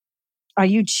thought, are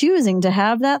you choosing to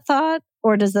have that thought?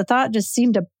 Or does the thought just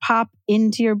seem to pop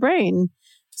into your brain?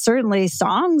 Certainly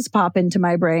songs pop into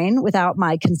my brain without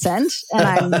my consent, and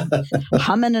I'm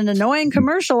humming an annoying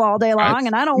commercial all day long,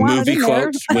 and I don't want it in there. Movie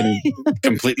quotes when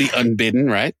completely unbidden,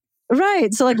 right?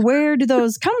 Right. So where do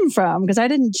those come from? Because I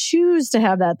didn't choose to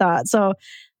have that thought. So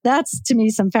that's, to me,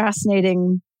 some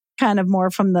fascinating kind of more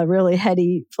from the really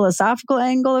heady philosophical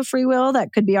angle of free will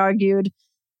that could be argued.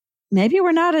 Maybe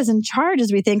we're not as in charge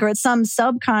as we think, or it's some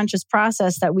subconscious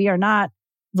process that we are not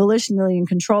volitionally in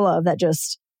control of that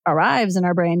just arrives in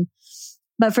our brain.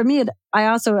 But for me, I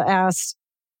also asked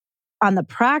on the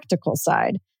practical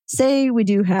side, say we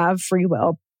do have free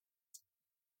will,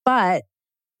 but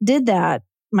did that,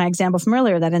 my example from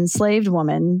earlier, that enslaved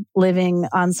woman living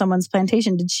on someone's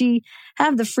plantation, did she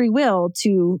have the free will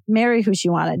to marry who she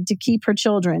wanted, to keep her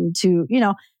children, to,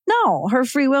 no, her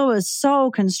free will was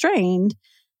so constrained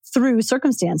through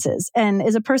circumstances. And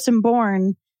is a person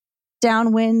born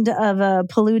downwind of a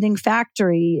polluting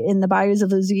factory in the bayous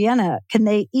of Louisiana, can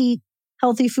they eat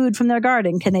healthy food from their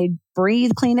garden? Can they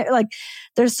breathe clean air?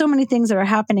 There's so many things that are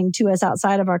happening to us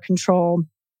outside of our control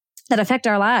that affect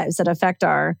our lives, that affect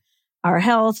our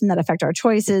health, and that affect our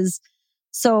choices.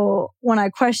 So when I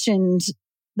questioned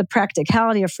the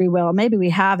practicality of free will, maybe we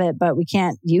have it, but we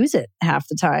can't use it half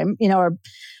the time,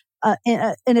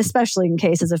 and especially in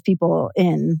cases of people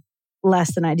in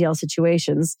less than ideal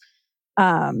situations.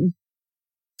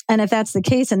 And if that's the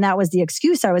case, and that was the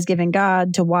excuse I was giving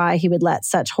God to why he would let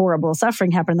such horrible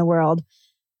suffering happen in the world,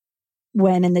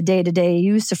 when in the day-to-day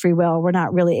use of free will, we're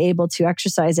not really able to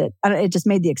exercise it. It just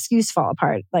made the excuse fall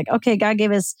apart. Okay, God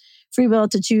gave us free will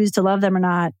to choose to love them or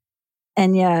not,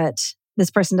 and yet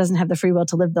this person doesn't have the free will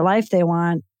to live the life they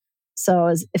want.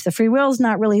 So if the free will is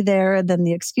not really there, then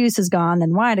the excuse is gone.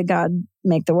 Then why did God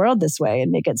make the world this way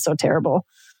and make it so terrible?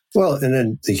 Well, and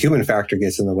then the human factor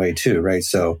gets in the way too, right?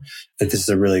 So this is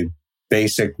a really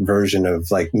basic version of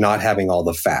not having all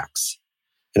the facts.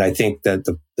 And I think that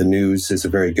the news is a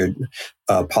very good,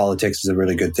 politics is a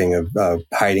really good thing of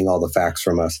hiding all the facts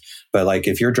from us. But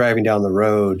if you're driving down the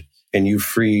road and you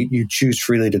choose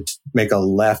freely to make a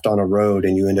left on a road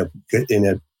and you end up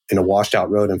in a washed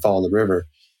out road and fall in the river,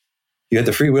 you had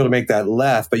the free will to make that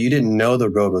left, but you didn't know the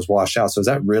road was washed out. So is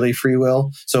that really free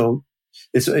will? So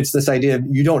it's this idea of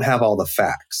you don't have all the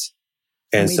facts.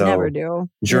 And we so never do.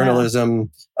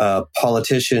 Journalism,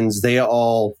 politicians, they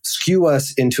all skew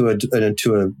us into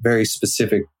a very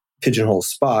specific pigeonhole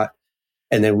spot.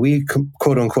 And then we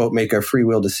quote unquote make a free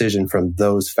will decision from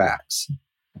those facts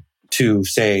to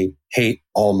say hate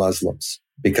all Muslims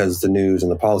because the news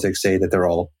and the politics say that they're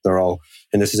all,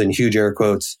 and this is in huge air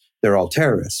quotes, they're all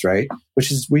terrorists, right?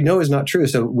 Which we know is not true.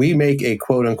 So we make a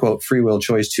quote unquote free will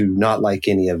choice to not like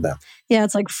any of them. Yeah,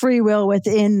 it's like free will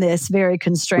within this very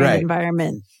constrained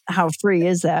environment. How free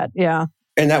is that? Yeah.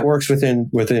 And that works within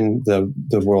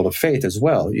the world of faith as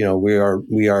well.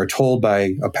 We are told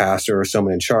by a pastor or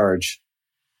someone in charge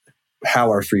how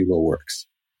our free will works.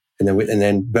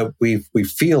 But we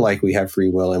feel like we have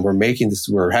free will and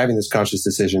we're having this conscious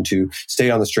decision to stay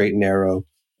on the straight and narrow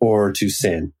or to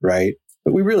sin, right?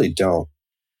 But we really don't,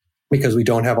 because we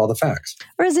don't have all the facts.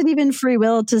 Or is it even free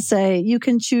will to say, you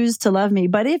can choose to love me,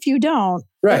 but if you don't,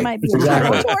 there might be a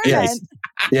torment? Yes.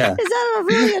 Yeah. Is that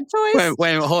really a choice?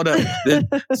 Wait, hold up.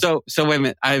 So wait a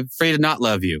minute. I'm free to not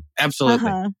love you.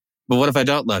 Absolutely. But what if I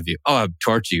don't love you? Oh, I'll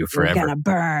torture you forever. You're gonna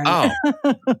burn. Oh,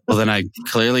 well, then I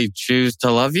clearly choose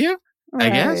to love you, I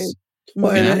guess.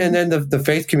 Well, and then the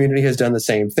faith community has done the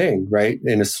same thing, right?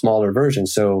 In a smaller version.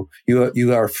 So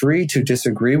you are free to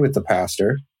disagree with the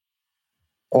pastor.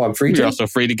 Oh, I'm free to. You're also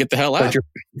free to get the hell out. But you're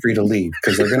free to leave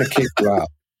because they're going to kick you out.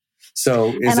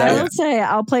 So I will say,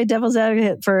 I'll play devil's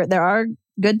advocate for there are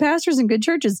good pastors and good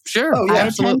churches. Sure. Oh, yeah, I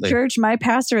absolutely. attend church. My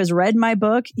pastor has read my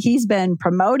book. He's been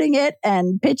promoting it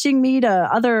and pitching me to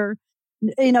other,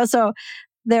 so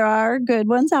there are good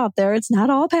ones out there. It's not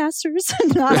all pastors,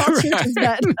 not all churches,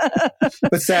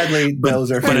 but sadly,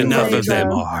 those are. But enough of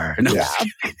them are. No.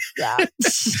 Yeah.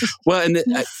 Well, and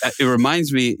it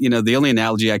reminds me, the only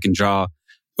analogy I can draw,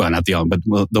 well, not the only, but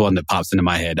the one that pops into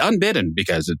my head, unbidden,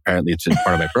 because apparently it's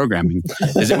part of my programming,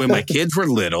 is that when my kids were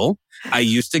little, I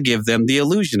used to give them the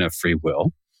illusion of free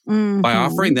will by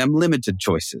offering them limited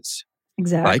choices.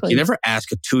 Exactly. Like, you never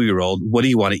ask a 2-year-old, what do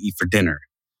you want to eat for dinner?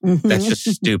 That's just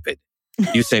stupid.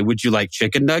 You say, would you like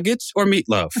chicken nuggets or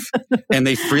meatloaf? And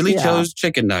they freely chose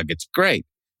chicken nuggets. Great.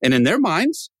 And in their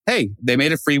minds, hey, they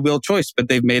made a free will choice, but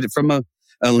they've made it from a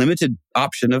limited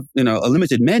option of, a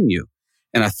limited menu.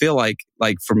 And I feel like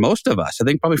for most of us, I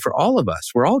think probably for all of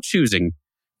us, we're all choosing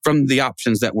from the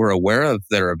options that we're aware of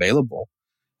that are available,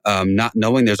 not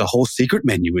knowing there's a whole secret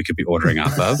menu we could be ordering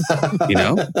off of.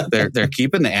 They're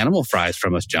keeping the animal fries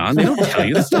from us, John. They don't tell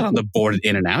you. That's not on the board at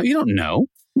In-N-Out. You don't know.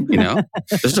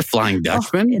 There's the Flying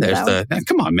Dutchman.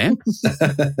 Come on, man.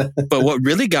 But what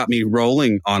really got me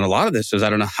rolling on a lot of this is, I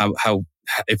don't know how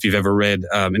if you've ever read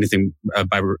anything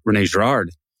by Renee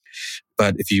Girard,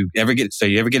 but if you ever get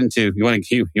into, you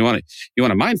want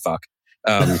a mind fuck,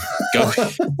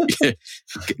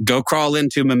 go crawl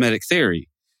into mimetic theory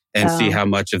and see how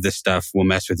much of this stuff will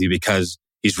mess with you, because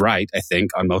he's right, I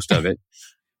think, on most of it.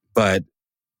 But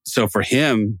so for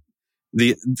him,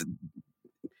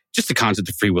 just the concept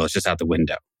of free will is just out the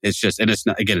window. It's just, and it's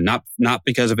not, again, not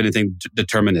because of anything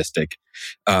deterministic,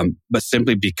 but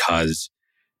simply because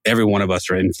every one of us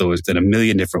are influenced in a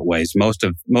million different ways, most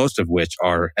of which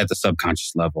are at the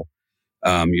subconscious level.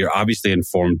 You're obviously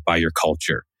informed by your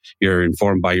culture. You're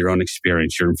informed by your own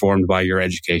experience. You're informed by your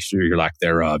education or your lack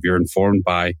thereof. You're informed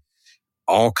by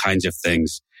all kinds of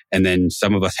things. And then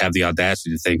some of us have the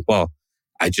audacity to think, well,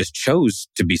 I just chose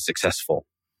to be successful.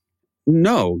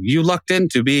 No, you lucked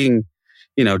into being,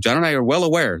 John and I are well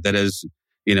aware that as,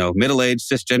 middle-aged,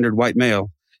 cisgendered white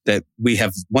male, that we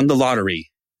have won the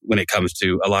lottery when it comes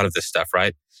to a lot of this stuff,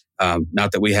 right?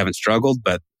 Not that we haven't struggled,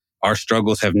 but our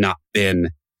struggles have not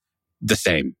been the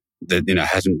same. That,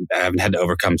 I haven't had to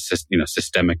overcome,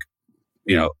 systemic,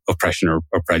 oppression or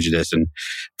prejudice.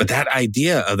 But that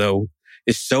idea, though,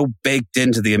 is so baked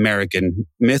into the American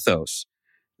mythos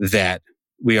that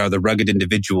we are the rugged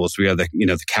individuals. We are the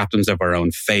captains of our own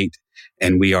fate.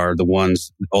 And we are the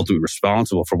ones ultimately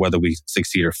responsible for whether we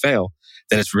succeed or fail.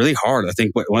 That it's really hard. I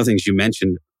think one of the things you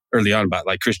mentioned early on about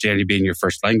like Christianity being your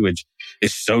first language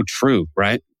is so true,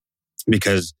 right?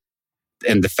 Because,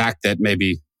 and the fact that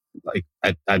maybe, like,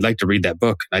 I'd like to read that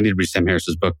book. I need to read Sam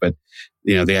Harris's book, but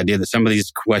the idea that some of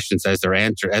these questions, as they're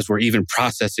answered, as we're even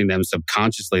processing them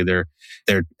subconsciously, they're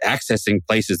accessing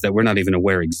places that we're not even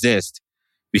aware exist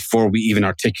before we even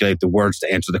articulate the words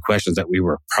to answer the questions that we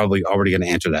were probably already going to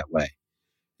answer that way.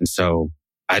 And so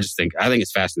I think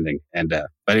it's fascinating. And but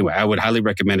anyway, I would highly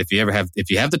recommend if you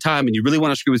have the time and you really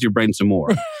want to screw with your brain some more.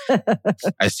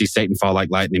 I see Satan Fall Like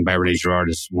Lightning by Renee Girard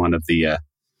as one of the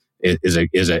is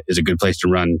a good place to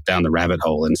run down the rabbit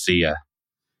hole and see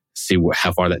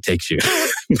how far that takes you.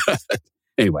 But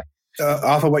anyway,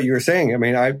 off of what you were saying, I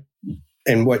mean,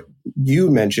 and what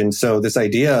you mentioned, so this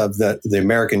idea of the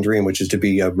American dream, which is to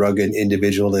be a rugged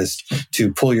individualist,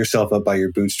 to pull yourself up by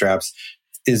your bootstraps,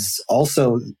 is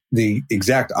also the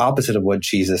exact opposite of what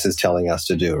Jesus is telling us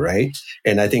to do, right?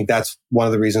 And I think that's one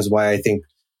of the reasons why I think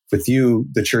with you,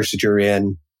 the church that you're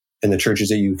in and the churches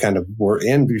that you kind of were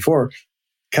in before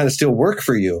kind of still work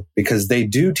for you, because they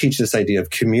do teach this idea of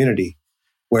community.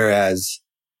 Whereas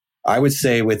I would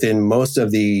say within most of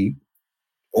the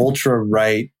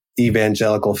ultra-right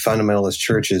evangelical fundamentalist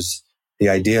churches, the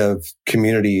idea of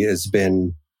community has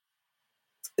been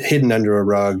hidden under a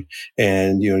rug,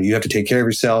 and you have to take care of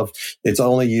yourself. It's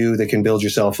only you that can build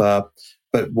yourself up.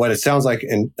 But what it sounds like,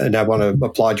 and I want to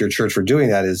applaud your church for doing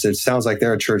that, is it sounds like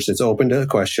they're a church that's open to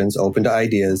questions, open to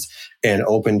ideas, and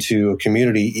open to a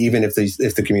community, even if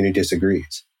the community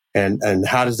disagrees. And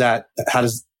how is that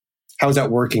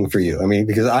working for you? I mean,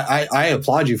 because I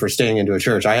applaud you for staying into a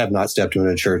church. I have not stepped into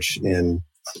a church in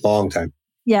a long time.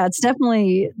 Yeah, it's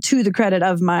definitely to the credit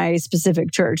of my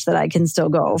specific church that I can still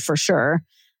go for sure.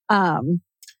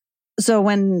 So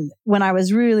when I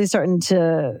was really starting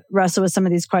to wrestle with some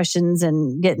of these questions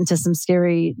and get into some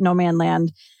scary no man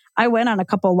land, I went on a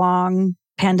couple long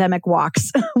pandemic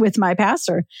walks with my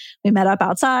pastor. We met up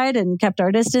outside and kept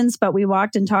our distance, but we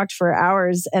walked and talked for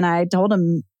hours. And I told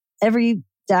him every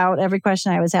doubt, every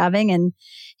question I was having. And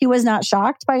he was not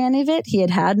shocked by any of it. He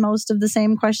had most of the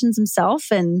same questions himself.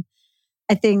 And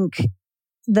I think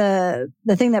the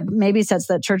thing that maybe sets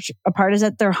that church apart is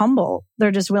that they're humble.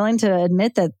 They're just willing to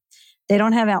admit that they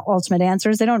don't have ultimate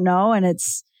answers. They don't know. And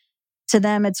to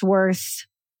them, it's worth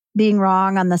being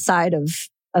wrong on the side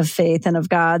of faith and of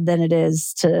God than it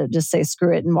is to just say,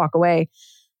 screw it and walk away.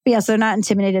 But yes, they're not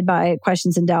intimidated by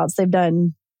questions and doubts. They've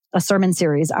done a sermon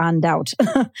series on doubt.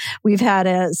 We've had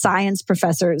a science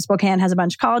professor. Spokane has a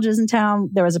bunch of colleges in town.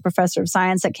 There was a professor of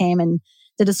science that came and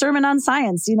did a sermon on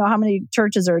science. You know, how many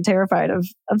churches are terrified of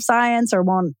science or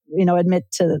won't, admit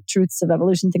to the truths of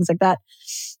evolution, things like that.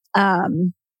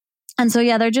 And so,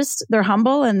 yeah, they're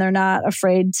humble and they're not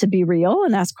afraid to be real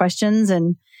and ask questions.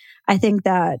 And I think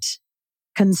that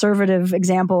conservative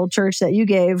example church that you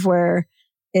gave, where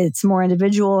it's more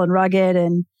individual and rugged,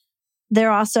 and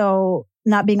they're also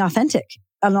not being authentic.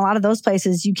 In a lot of those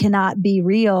places, you cannot be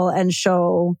real and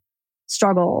show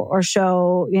struggle or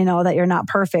show, that you're not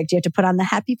perfect. You have to put on the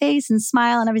happy face and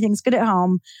smile and everything's good at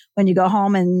home. When you go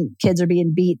home and kids are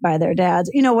being beat by their dads,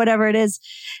 whatever it is,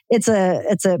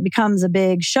 it becomes a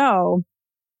big show.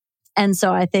 And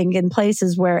so I think in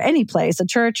places where any place, a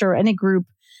church or any group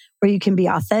where you can be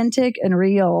authentic and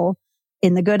real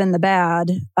in the good and the bad,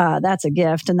 that's a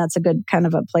gift. And that's a good kind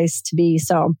of a place to be.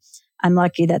 So I'm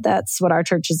lucky that that's what our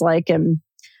church is like. And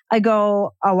I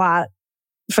go a lot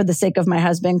for the sake of my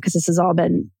husband, because this has all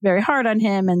been very hard on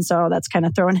him. And so that's kind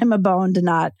of throwing him a bone to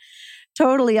not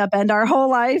totally upend our whole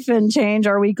life and change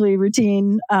our weekly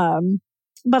routine.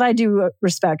 But I do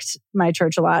respect my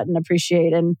church a lot and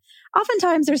appreciate. And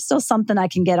oftentimes there's still something I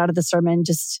can get out of the sermon.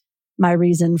 Just my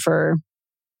reason for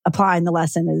applying the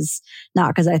lesson is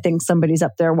not because I think somebody's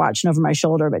up there watching over my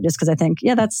shoulder, but just because I think,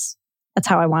 yeah, that's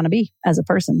how I want to be as a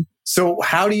person. So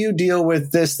how do you deal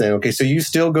with this then? Okay, so you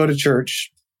still go to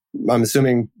church, I'm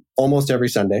assuming almost every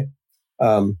Sunday.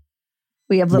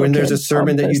 We have little when there's a kids,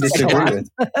 sermon that you disagree with,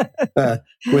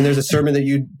 when there's a sermon that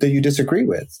you disagree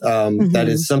with, that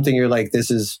is something you're like, this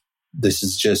is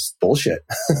just bullshit.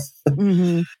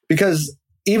 Because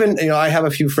even, I have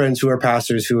a few friends who are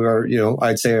pastors who are,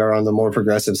 I'd say are on the more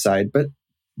progressive side, but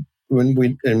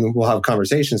we'll have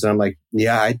conversations and I'm like,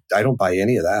 yeah, I don't buy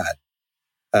any of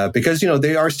that. Because,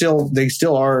 they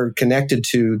still are connected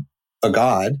to a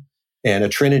God and a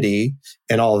Trinity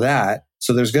and all that.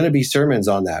 So there's going to be sermons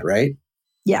on that, right?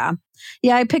 Yeah.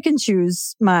 Yeah. I pick and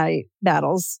choose my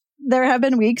battles. There have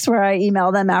been weeks where I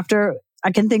email them after.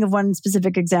 I can think of one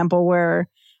specific example where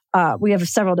we have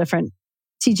several different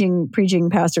preaching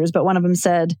pastors, but one of them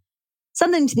said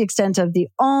something to the extent of the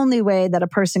only way that a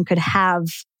person could have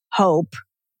hope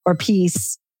or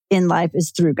peace in life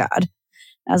is through God.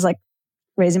 I was like,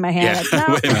 raising my hand. Yeah. Like,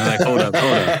 no, Wait a minute, hold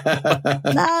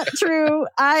up. not true.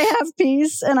 I have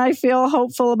peace and I feel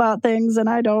hopeful about things and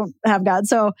I don't have God.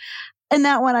 So in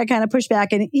that one, I kind of pushed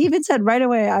back and he even said right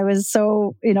away, I was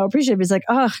so, appreciative. He's like,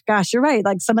 oh gosh, you're right.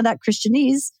 Like some of that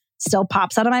Christianese still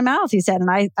pops out of my mouth, he said. And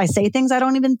I say things I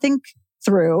don't even think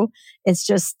through. It's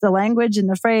just the language and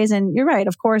the phrase. And you're right.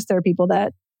 Of course, there are people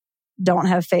that don't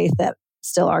have faith that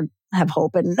still have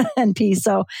hope and peace.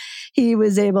 So he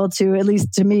was able to, at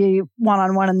least to me,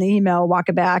 one-on-one in the email, walk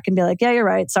it back and be like, yeah, you're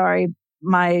right. Sorry.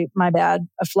 My bad.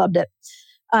 I flubbed it.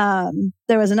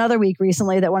 There was another week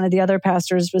recently that one of the other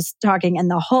pastors was talking and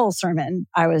the whole sermon,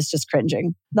 I was just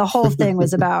cringing. The whole thing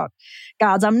was about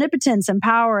God's omnipotence and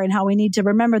power and how we need to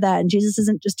remember that. And Jesus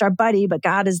isn't just our buddy, but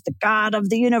God is the God of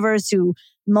the universe who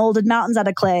molded mountains out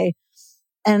of clay.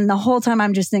 And the whole time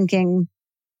I'm just thinking,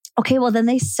 okay, well then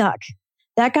they suck.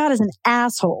 That God is an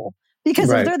asshole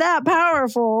because if they're that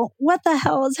powerful, what the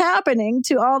hell is happening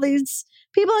to all these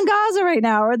people in Gaza right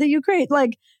now or the Ukraine?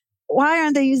 Like, why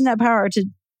aren't they using that power to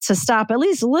stop at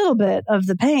least a little bit of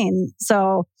the pain?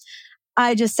 So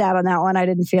I just sat on that one. I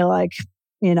didn't feel like,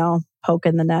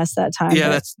 poking the nest that time.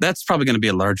 Yeah, that's probably going to be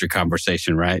a larger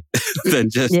conversation, right? Than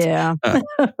just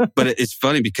but it's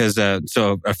funny because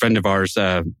so a friend of ours,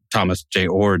 Thomas J.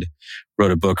 Ord,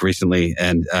 wrote a book recently,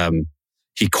 and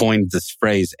he coined this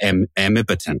phrase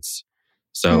amipotence.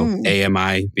 So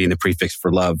AMI being the prefix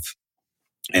for love.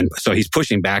 And so he's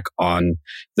pushing back on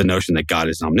the notion that God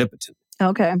is omnipotent.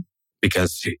 Okay.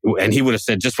 And he would have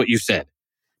said just what you said.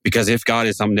 Because if God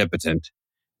is omnipotent,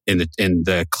 in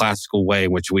the classical way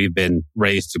in which we've been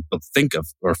raised to think of,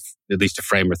 or at least to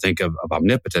frame or think of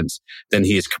omnipotence, then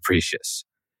he is capricious.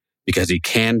 Because he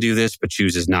can do this, but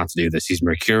chooses not to do this. He's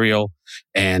mercurial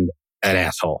and an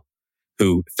asshole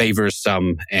who favors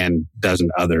some and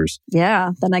doesn't others. Yeah,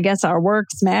 then I guess our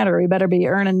works matter. We better be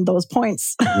earning those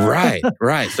points. Right.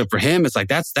 So for him, it's like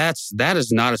that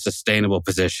is not a sustainable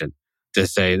position to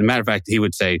say. As a matter of fact, he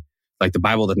would say, like, the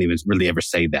Bible doesn't even really ever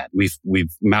say that. We've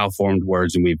malformed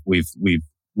words, and we've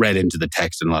read into the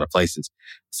text in a lot of places.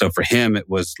 So for him, it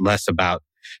was less about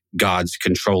God's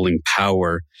controlling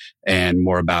power and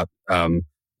more about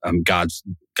God's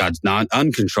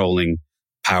uncontrolling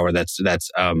power that's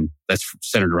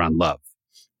centered around love.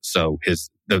 So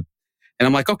and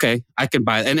I'm like, okay, I can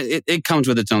buy it. And it comes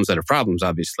with its own set of problems,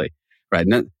 obviously, right?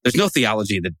 There's no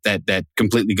theology that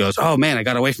completely goes, oh man, I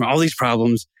got away from all these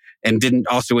problems and didn't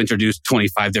also introduce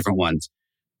 25 different ones.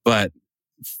 But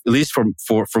at least from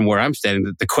where I'm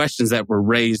standing, the questions that were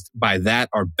raised by that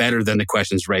are better than the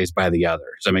questions raised by the other.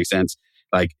 Does that make sense?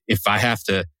 Like, if I have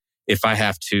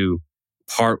to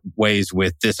part ways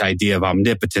with this idea of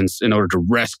omnipotence in order to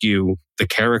rescue the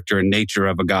character and nature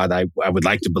of a God I would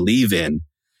like to believe in,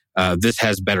 this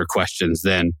has better questions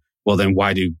than, well, then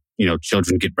why do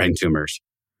children get brain tumors?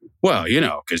 Well,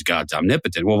 because God's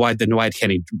omnipotent. Well, why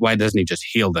doesn't he just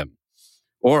heal them?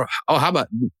 Or, how about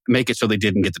make it so they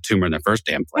didn't get the tumor in the first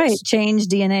damn place? Right, change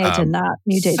DNA to not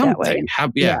mutate that way.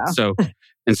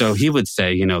 So he would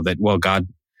say, that, well, God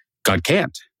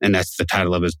can't. And that's the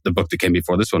title of the book that came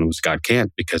before this one was God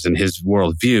Can't, because in his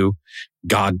worldview,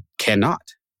 God cannot.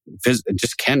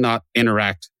 Just cannot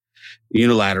interact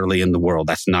unilaterally in the world.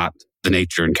 That's not the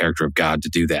nature and character of God to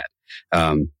do that.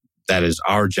 That is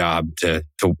our job to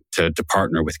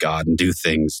partner with God and do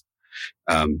things,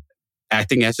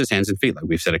 acting as his hands and feet, like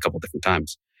we've said a couple different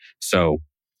times. So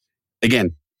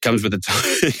again, comes with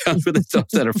its own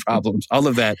set of problems, all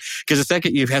of that. Because the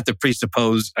second you have to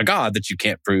presuppose a God that you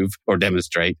can't prove or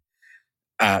demonstrate,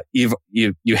 you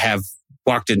have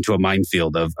walked into a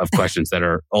minefield of questions that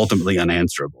are ultimately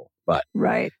unanswerable. But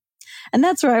right. And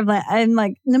that's where I'm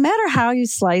like, no matter how you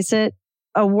slice it,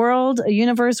 a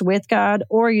universe with God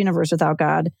or a universe without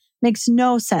God makes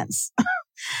no sense.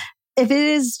 If it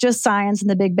is just science and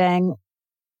the Big Bang,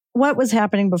 what was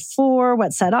happening before?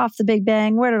 What set off the Big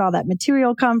Bang? Where did all that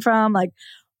material come from? Like,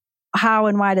 how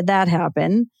and why did that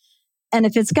happen? And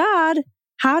if it's God,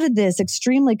 how did this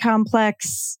extremely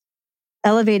complex,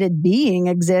 elevated being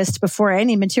exist before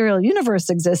any material universe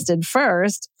existed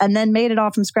first and then made it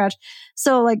all from scratch?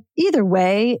 So, like, either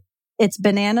way, it's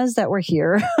bananas that we're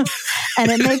here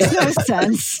and it makes no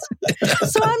sense.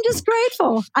 So I'm just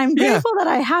grateful. I'm grateful that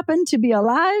I happen to be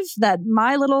alive, that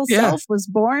my little self was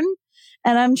born,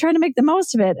 and I'm trying to make the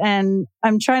most of it. And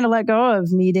I'm trying to let go of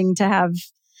needing to have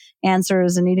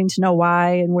answers and needing to know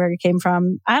why and where it came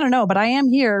from. I don't know, but I am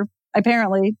here.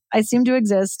 Apparently, I seem to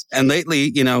exist. And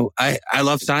lately, I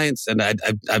love science, and I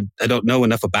don't know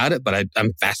enough about it, but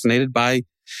I'm fascinated by,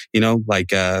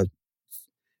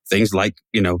 things like,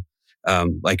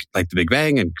 like the Big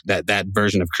Bang and that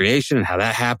version of creation and how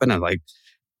that happened.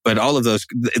 But all of those,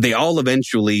 they all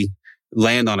eventually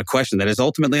land on a question that is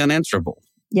ultimately unanswerable.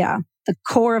 Yeah. The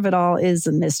core of it all is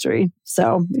a mystery.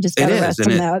 So we just got to rest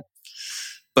in that.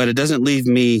 But it doesn't leave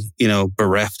me,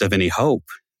 bereft of any hope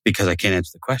because I can't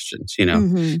answer the questions,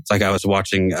 It's like I was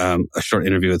watching a short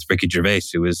interview with Ricky Gervais,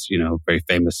 who is, a very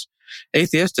famous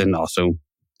atheist and also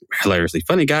hilariously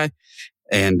funny guy.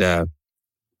 And,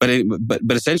 But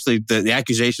essentially, the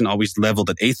accusation always leveled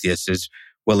at atheists is,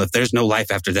 well, if there's no life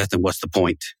after death, then what's the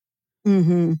point?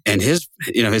 Mm-hmm. And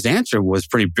his answer was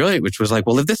pretty brilliant, which was like,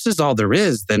 well, if this is all there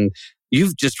is, then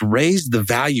you've just raised the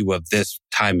value of this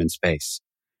time and space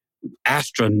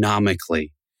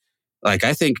astronomically. Like,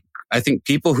 I think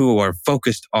people who are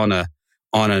focused on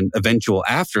an eventual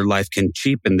afterlife can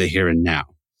cheapen the here and now.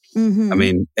 Mm-hmm. I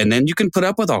mean, and then you can put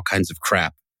up with all kinds of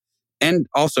crap, and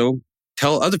also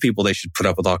tell other people they should put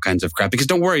up with all kinds of crap, because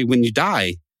don't worry, when you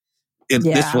die,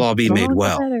 this will all be made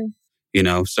well.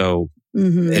 So,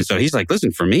 and so he's like,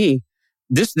 listen, for me,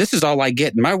 this is all I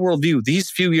get in my worldview. These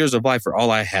few years of life are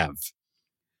all I have.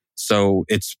 So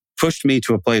it's pushed me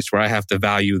to a place where I have to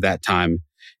value that time,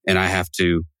 and I have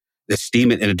to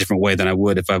esteem it in a different way than I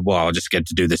would if I'll just get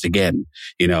to do this again,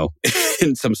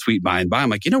 in some sweet by and by. I'm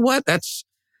like, you know what? It's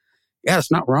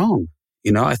not wrong.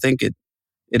 I think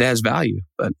it has value.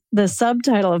 But the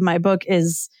subtitle of my book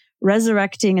is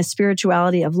Resurrecting a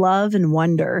Spirituality of Love and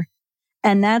Wonder.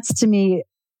 And that's, to me,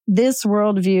 this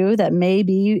worldview that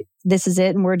maybe this is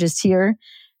it and we're just here.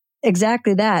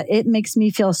 Exactly that. It makes me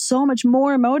feel so much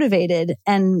more motivated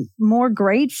and more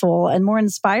grateful and more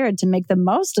inspired to make the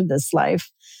most of this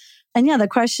life. And yeah, the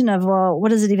question of, well, what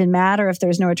does it even matter if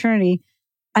there's no eternity?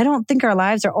 I don't think our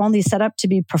lives are only set up to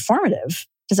be performative.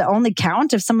 Does it only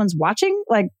count if someone's watching?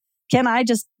 Like, can I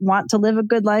just want to live a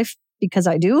good life because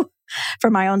I do for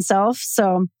my own self?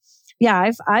 So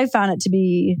yeah, I found it to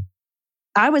be,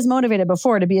 I was motivated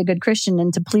before to be a good Christian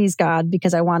and to please God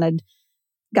because I wanted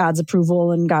God's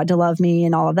approval and God to love me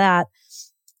and all of that.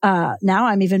 Now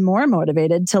I'm even more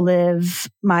motivated to live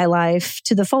my life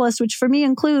to the fullest, which for me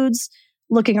includes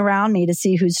looking around me to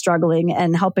see who's struggling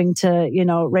and helping to,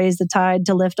 raise the tide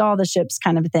to lift all the ships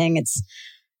kind of thing.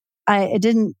 It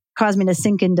didn't cause me to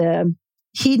sink into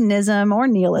hedonism or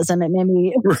nihilism. It made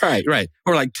me right,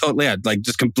 or like totally, like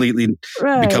just completely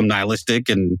become nihilistic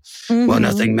and well,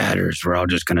 nothing matters. We're all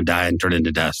just going to die and turn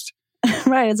into dust.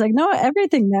 Right. It's like, no,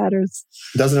 everything matters.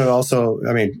 Doesn't it also?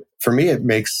 I mean, for me, it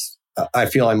makes I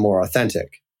feel I'm more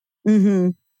authentic.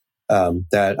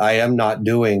 That I am not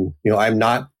doing. I'm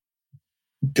not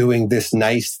doing this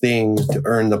nice thing to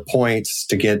earn the points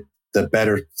to get the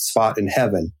better spot in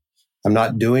heaven. I'm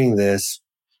not doing this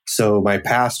so my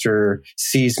pastor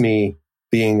sees me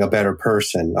being a better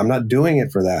person. I'm not doing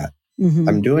it for that.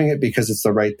 I'm doing it because it's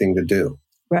the right thing to do.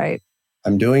 Right.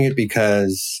 I'm doing it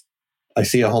because I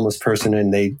see a homeless person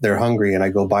and they're hungry and I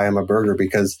go buy them a burger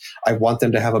because I want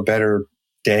them to have a better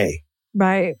day.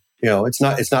 Right. It's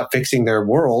not fixing their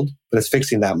world, but it's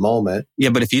fixing that moment. Yeah,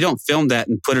 but if you don't film that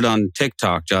and put it on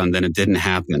TikTok, John, then it didn't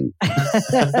happen.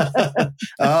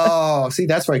 Oh, see,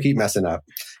 that's where I keep messing up.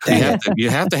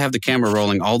 You have to have the camera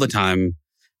rolling all the time,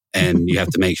 and you have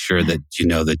to make sure that you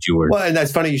know that you were. Well, and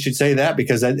that's funny you should say that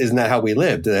because isn't that how we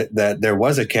lived? That there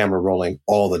was a camera rolling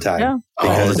all the time. Yeah.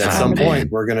 Because at some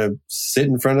point we're going to sit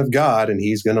in front of God and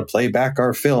He's going to play back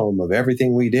our film of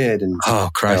everything we did. And oh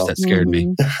Christ, that scared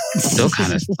me. Still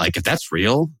kind of like if that's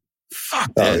real,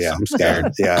 fuck this. Oh yeah, I'm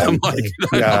scared. Yeah, I'm like,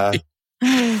 yeah.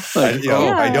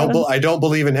 I don't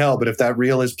believe in hell, but if that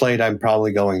reel is played, I'm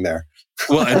probably going there.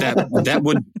 Well, that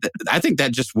would. I think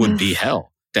that just would be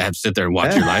hell. To have to sit there and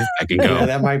watch your life back and go, yeah,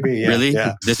 that might be, yeah, really?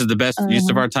 Yeah. This is the best use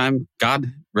of our time?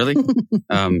 God, really?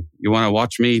 You want to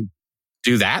watch me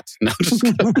do that? No, just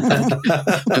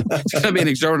it's going to be an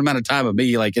exorbitant amount of time of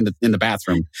me like in the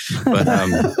bathroom. But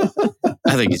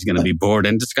I think he's going to be bored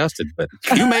and disgusted. But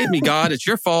you made me, God. It's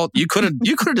your fault. You could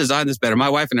have designed this better. My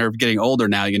wife and I are getting older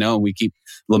now, and we keep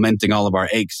lamenting all of our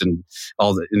aches and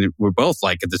all that. And we're both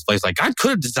like at this place, like God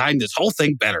could have designed this whole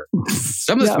thing better.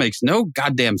 Some of this makes no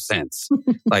goddamn sense.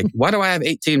 Like, why do I have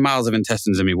 18 miles of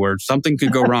intestines in me where something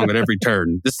could go wrong at every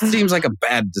turn? This seems like a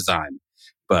bad design,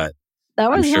 but that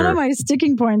was one of my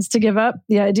sticking points to give up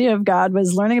the idea of God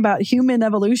was learning about human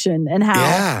evolution and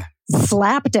how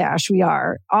slapdash we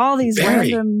are. All these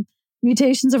random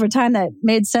mutations over time that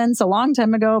made sense a long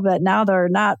time ago, but now they're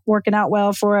not working out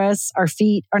well for us. Our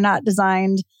feet are not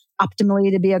designed optimally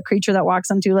to be a creature that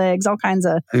walks on two legs, all kinds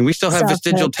of and we still have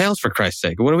vestigial tails, for Christ's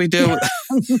sake. What do we do?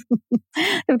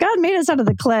 If God made us out of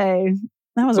the clay,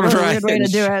 that was a really weird way to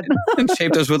do it. And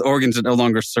shaped us with organs that no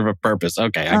longer serve a purpose.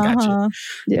 Okay, I got you.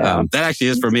 Yeah. That actually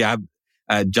is for me.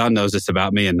 John knows this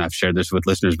about me, and I've shared this with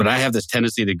listeners, but I have this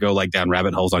tendency to go like down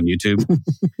rabbit holes on YouTube.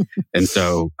 And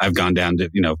so I've gone down to,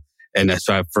 and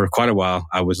so for quite a while,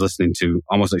 I was listening to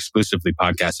almost exclusively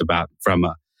podcasts from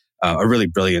a really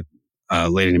brilliant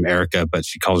lady named Erica, but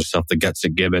she calls herself the Guts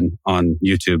at Gibbon on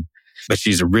YouTube. But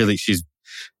she's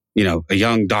a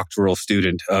young doctoral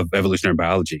student of evolutionary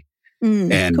biology.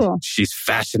 And cool. She's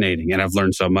fascinating. And I've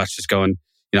learned so much just going,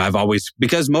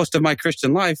 because most of my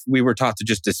Christian life, we were taught to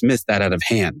just dismiss that out of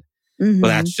hand. Well,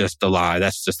 that's just a lie.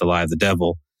 That's just the lie of the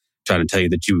devil trying to tell you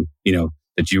that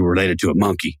that you were related to a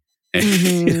monkey. And,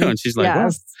 and she's like,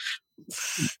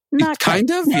 well, kind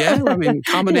of, yeah. I mean,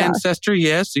 common ancestry,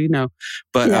 yes,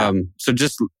 But so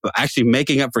just actually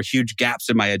making up for huge gaps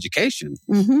in my education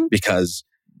because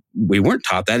we weren't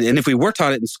taught that. And if we were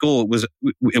taught it in school,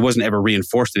 it wasn't ever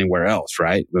reinforced anywhere else,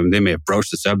 right? I mean, they may have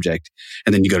broached the subject,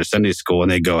 and then you go to Sunday school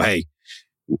and they go, hey,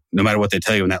 no matter what they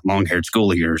tell you in that long-haired school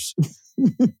of yours,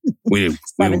 we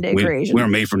were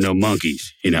made from no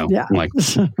monkeys, Yeah. I'm like,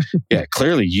 yeah,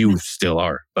 clearly you still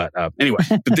are. But anyway,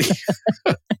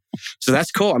 so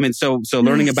that's cool. I mean, so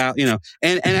learning about,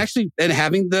 and actually, and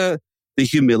having the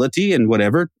humility and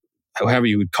whatever, however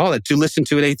you would call it, to listen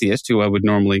to an atheist who I would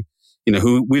normally,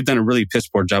 who we've done a really piss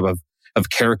poor job of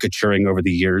caricaturing over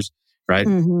the years, right?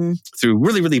 Through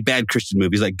really, really bad Christian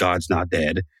movies like God's Not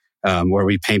Dead, where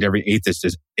we paint every atheist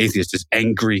as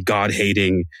angry,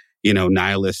 God-hating,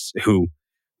 nihilists who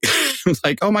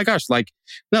like, oh my gosh, like,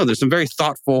 no, there's some very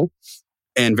thoughtful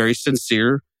and very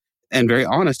sincere and very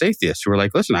honest atheists who are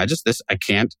like, listen, I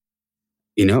can't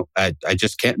I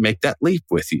just can't make that leap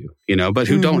with you, but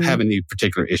who don't have any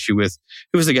particular issue with,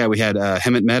 who was the guy we had,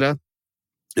 Hemant Mehta?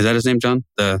 Is that his name, John?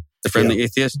 The friendly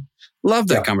atheist? Love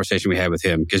that conversation we had with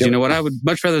him. Because you know what? I would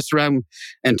much rather surround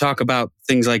and talk about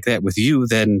things like that with you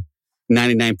than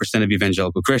 99% of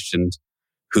evangelical Christians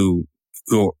who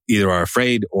either are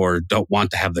afraid or don't want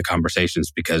to have the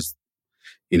conversations because,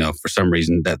 for some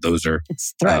reason that those are...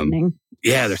 It's threatening.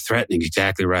 They're threatening.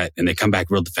 Exactly right. And they come back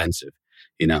real defensive,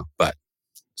 but...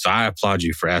 So I applaud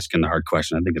you for asking the hard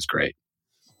question. I think it's great.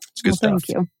 It's good stuff.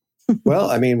 Thank you. Well,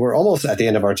 we're almost at the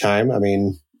end of our time.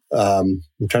 I'm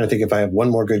trying to think if I have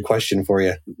one more good question for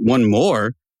you. One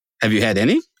more? Have you had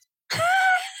any?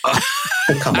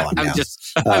 Come on now.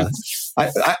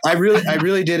 I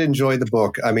really did enjoy the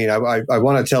book. I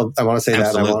want to say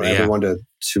that. I want everyone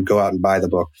to go out and buy the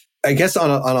book. I guess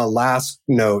on a last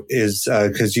note is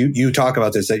because you talk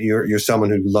about this, that you're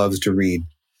someone who loves to read.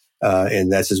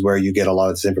 And this is where you get a lot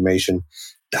of this information.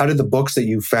 How did the books that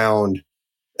you found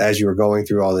as you were going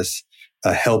through all this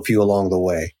help you along the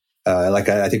way?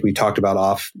 I think we talked about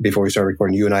off before we started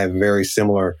recording, you and I have very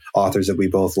similar authors that we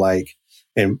both like.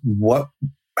 And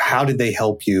how did they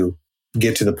help you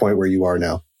get to the point where you are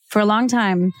now? For a long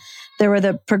time, there were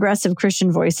the progressive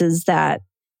Christian voices that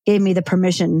gave me the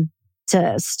permission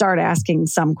to start asking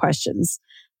some questions.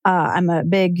 I'm a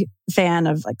big fan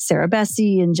of Sarah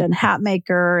Bessey and Jen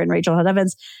Hatmaker and Rachel Held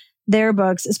Evans. Their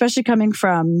books, especially coming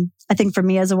from, I think for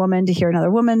me as a woman, to hear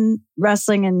another woman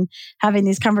wrestling and having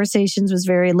these conversations was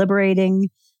very liberating.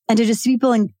 And to just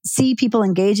see people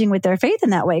engaging with their faith in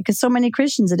that way. Because so many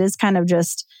Christians, it is kind of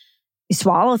just, you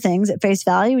swallow things at face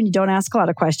value and you don't ask a lot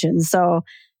of questions. So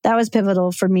that was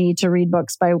pivotal for me to read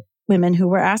books by women who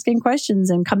were asking questions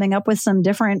and coming up with some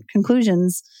different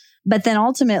conclusions. But then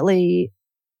ultimately,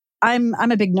 I'm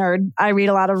a big nerd. I read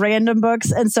a lot of random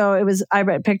books. And so I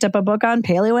picked up a book on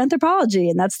paleoanthropology.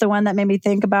 And that's the one that made me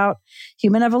think about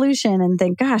human evolution and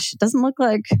think, gosh, it doesn't look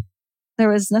like there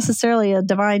was necessarily a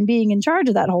divine being in charge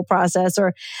of that whole process.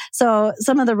 So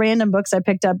some of the random books I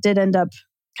picked up did end up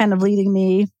kind of leading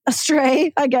me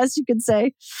astray, I guess you could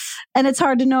say. And it's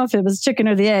hard to know if it was chicken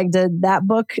or the egg. Did that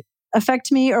book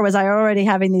affect me, or was I already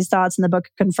having these thoughts and the book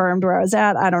confirmed where I was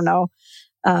at? I don't know.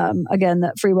 Again,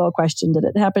 that free will question, did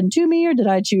it happen to me or did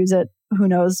I choose it? Who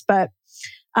knows? But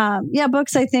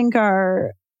books I think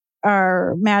are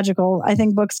magical. I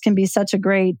think books can be such a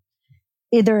great,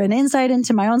 either an insight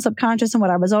into my own subconscious and what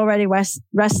I was already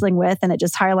wrestling with, and it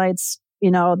just highlights,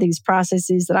 these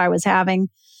processes that I was having,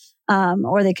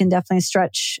 or they can definitely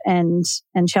stretch and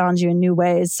challenge you in new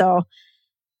ways. So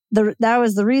that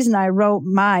was the reason I wrote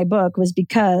my book, was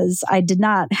because I did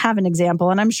not have an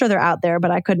example, and I'm sure they're out there, but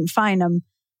I couldn't find them,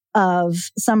 of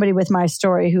somebody with my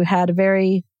story who had a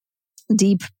very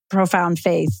deep, profound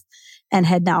faith and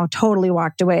had now totally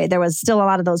walked away. There was still a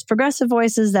lot of those progressive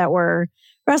voices that were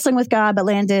wrestling with God, but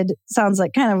landed, sounds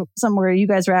like kind of somewhere you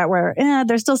guys are at, where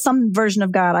there's still some version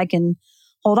of God I can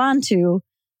hold on to.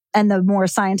 And the more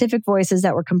scientific voices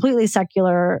that were completely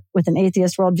secular with an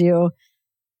atheist worldview,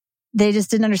 they just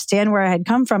didn't understand where I had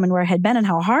come from and where I had been and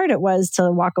how hard it was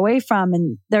to walk away from.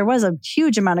 And there was a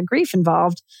huge amount of grief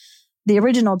involved. The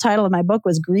original title of my book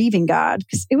was Grieving God,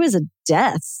 because it was a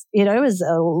death. It was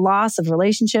a loss of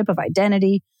relationship, of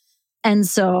identity. And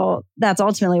so that's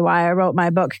ultimately why I wrote my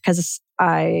book, because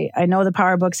I know the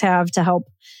power books have to help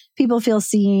people feel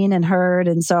seen and heard.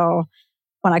 And so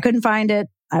when I couldn't find it,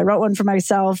 I wrote one for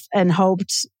myself and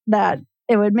hoped that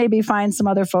it would maybe find some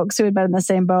other folks who had been in the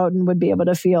same boat and would be able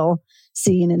to feel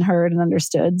seen and heard and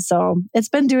understood. So it's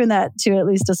been doing that to at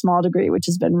least a small degree, which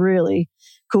has been really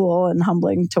cool and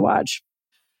humbling to watch.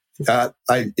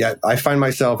 I find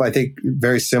myself, I think,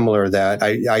 very similar, that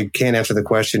I can't answer the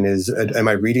question is, am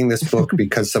I reading this book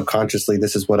because subconsciously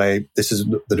this is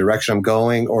the direction I'm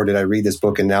going, or did I read this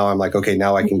book and now I'm like, okay,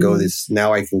 now I can go this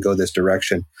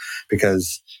direction?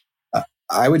 Because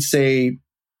I would say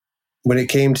when it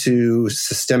came to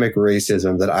systemic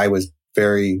racism, that I was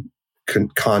very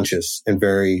conscious and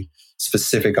very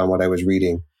specific on what I was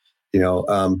reading,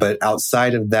 but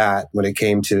outside of that, when it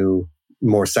came to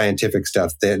more scientific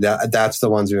stuff, that's the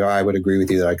ones where I would agree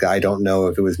with you. Like, I don't know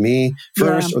if it was me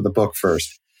first or the book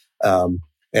first.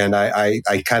 And I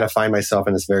kind of find myself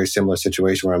in this very similar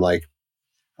situation where I'm like,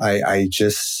 I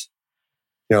just,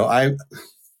 I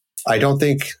don't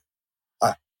think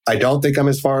I'm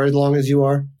as far along as you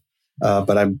are,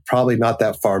 but I'm probably not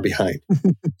that far behind.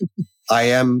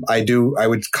 I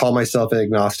would call myself an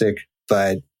agnostic,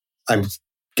 but I'm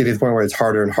getting to the point where it's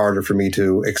harder and harder for me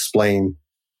to explain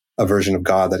a version of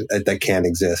God that can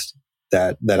exist,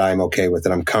 that I'm okay with,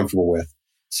 that I'm comfortable with.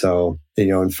 So,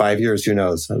 in 5 years, who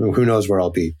knows? Who knows where I'll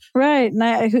be? Right.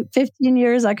 And 15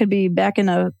 years, I could be back in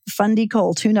a fundy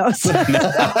cult. Who knows?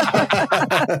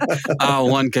 Oh,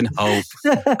 one can hope.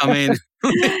 I mean,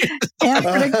 can't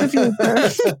predict the future.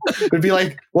 It'd be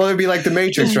like the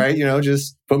Matrix, right?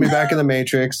 Just put me back in the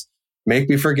Matrix, make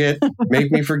me forget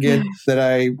that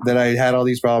I had all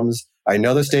these problems. I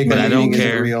know the steak I'm eating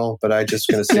isn't real, but I'm just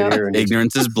going to sit here and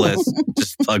ignorance is bliss.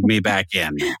 Just plug me back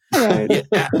in. Right.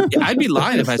 I'd be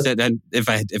lying if I said that. If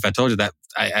I told you that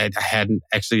I hadn't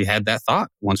actually had that thought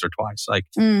once or twice. Like,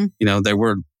 there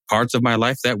were parts of my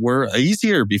life that were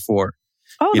easier before.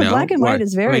 Oh, the black and white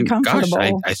is very comfortable.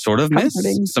 Gosh, I sort of miss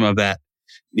some of that,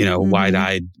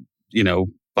 wide-eyed,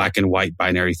 black and white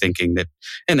binary thinking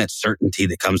and that certainty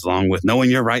that comes along with knowing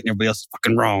you're right and everybody else is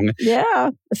fucking wrong.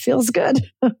 Yeah, it feels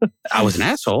good. I was an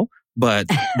asshole, but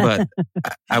I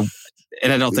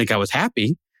don't think I was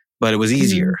happy, but it was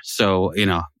easier. So,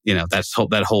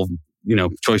 that whole,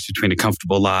 choice between a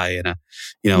comfortable lie and a,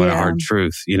 and a hard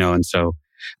truth, and so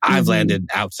I've landed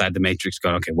outside the matrix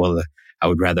going, okay, well, I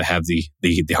would rather have the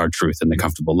hard truth than the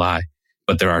comfortable lie.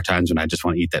 But there are times when I just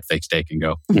want to eat that fake steak and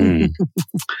go,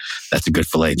 that's a good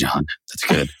filet, John. That's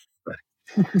good. But,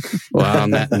 well,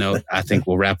 on that note, I think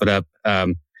we'll wrap it up.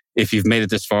 If you've made it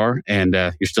this far and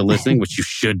you're still listening, which you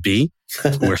should be,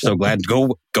 we're so glad.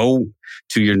 Go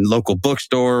to your local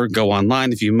bookstore. Go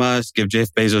online if you must. Give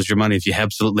Jeff Bezos your money if you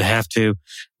absolutely have to.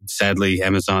 Sadly,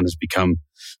 Amazon has become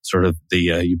sort of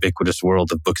the ubiquitous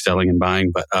world of book selling and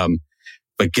buying.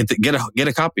 But get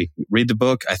a copy. Read the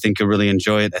book. I think you'll really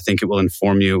enjoy it. I think it will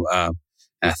inform you. And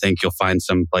I think you'll find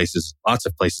lots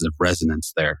of places of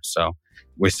resonance there. So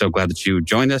we're so glad that you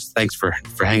joined us. Thanks for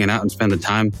hanging out and spending the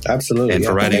time. Absolutely. And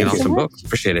for writing an awesome book.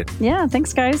 Appreciate it. Yeah.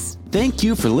 Thanks, guys. Thank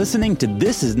you for listening to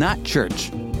This Is Not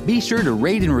Church. Be sure to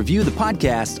rate and review the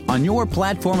podcast on your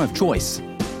platform of choice.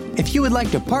 If you would like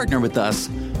to partner with us,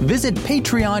 visit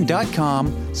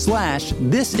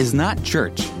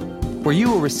patreon.com/thisisnotchurch, where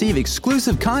you will receive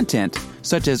exclusive content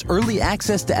such as early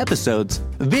access to episodes,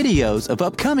 videos of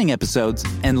upcoming episodes,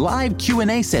 and live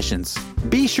Q&A sessions.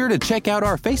 Be sure to check out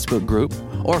our Facebook group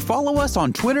or follow us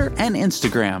on Twitter and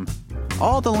Instagram.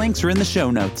 All the links are in the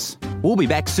show notes. We'll be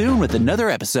back soon with another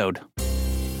episode.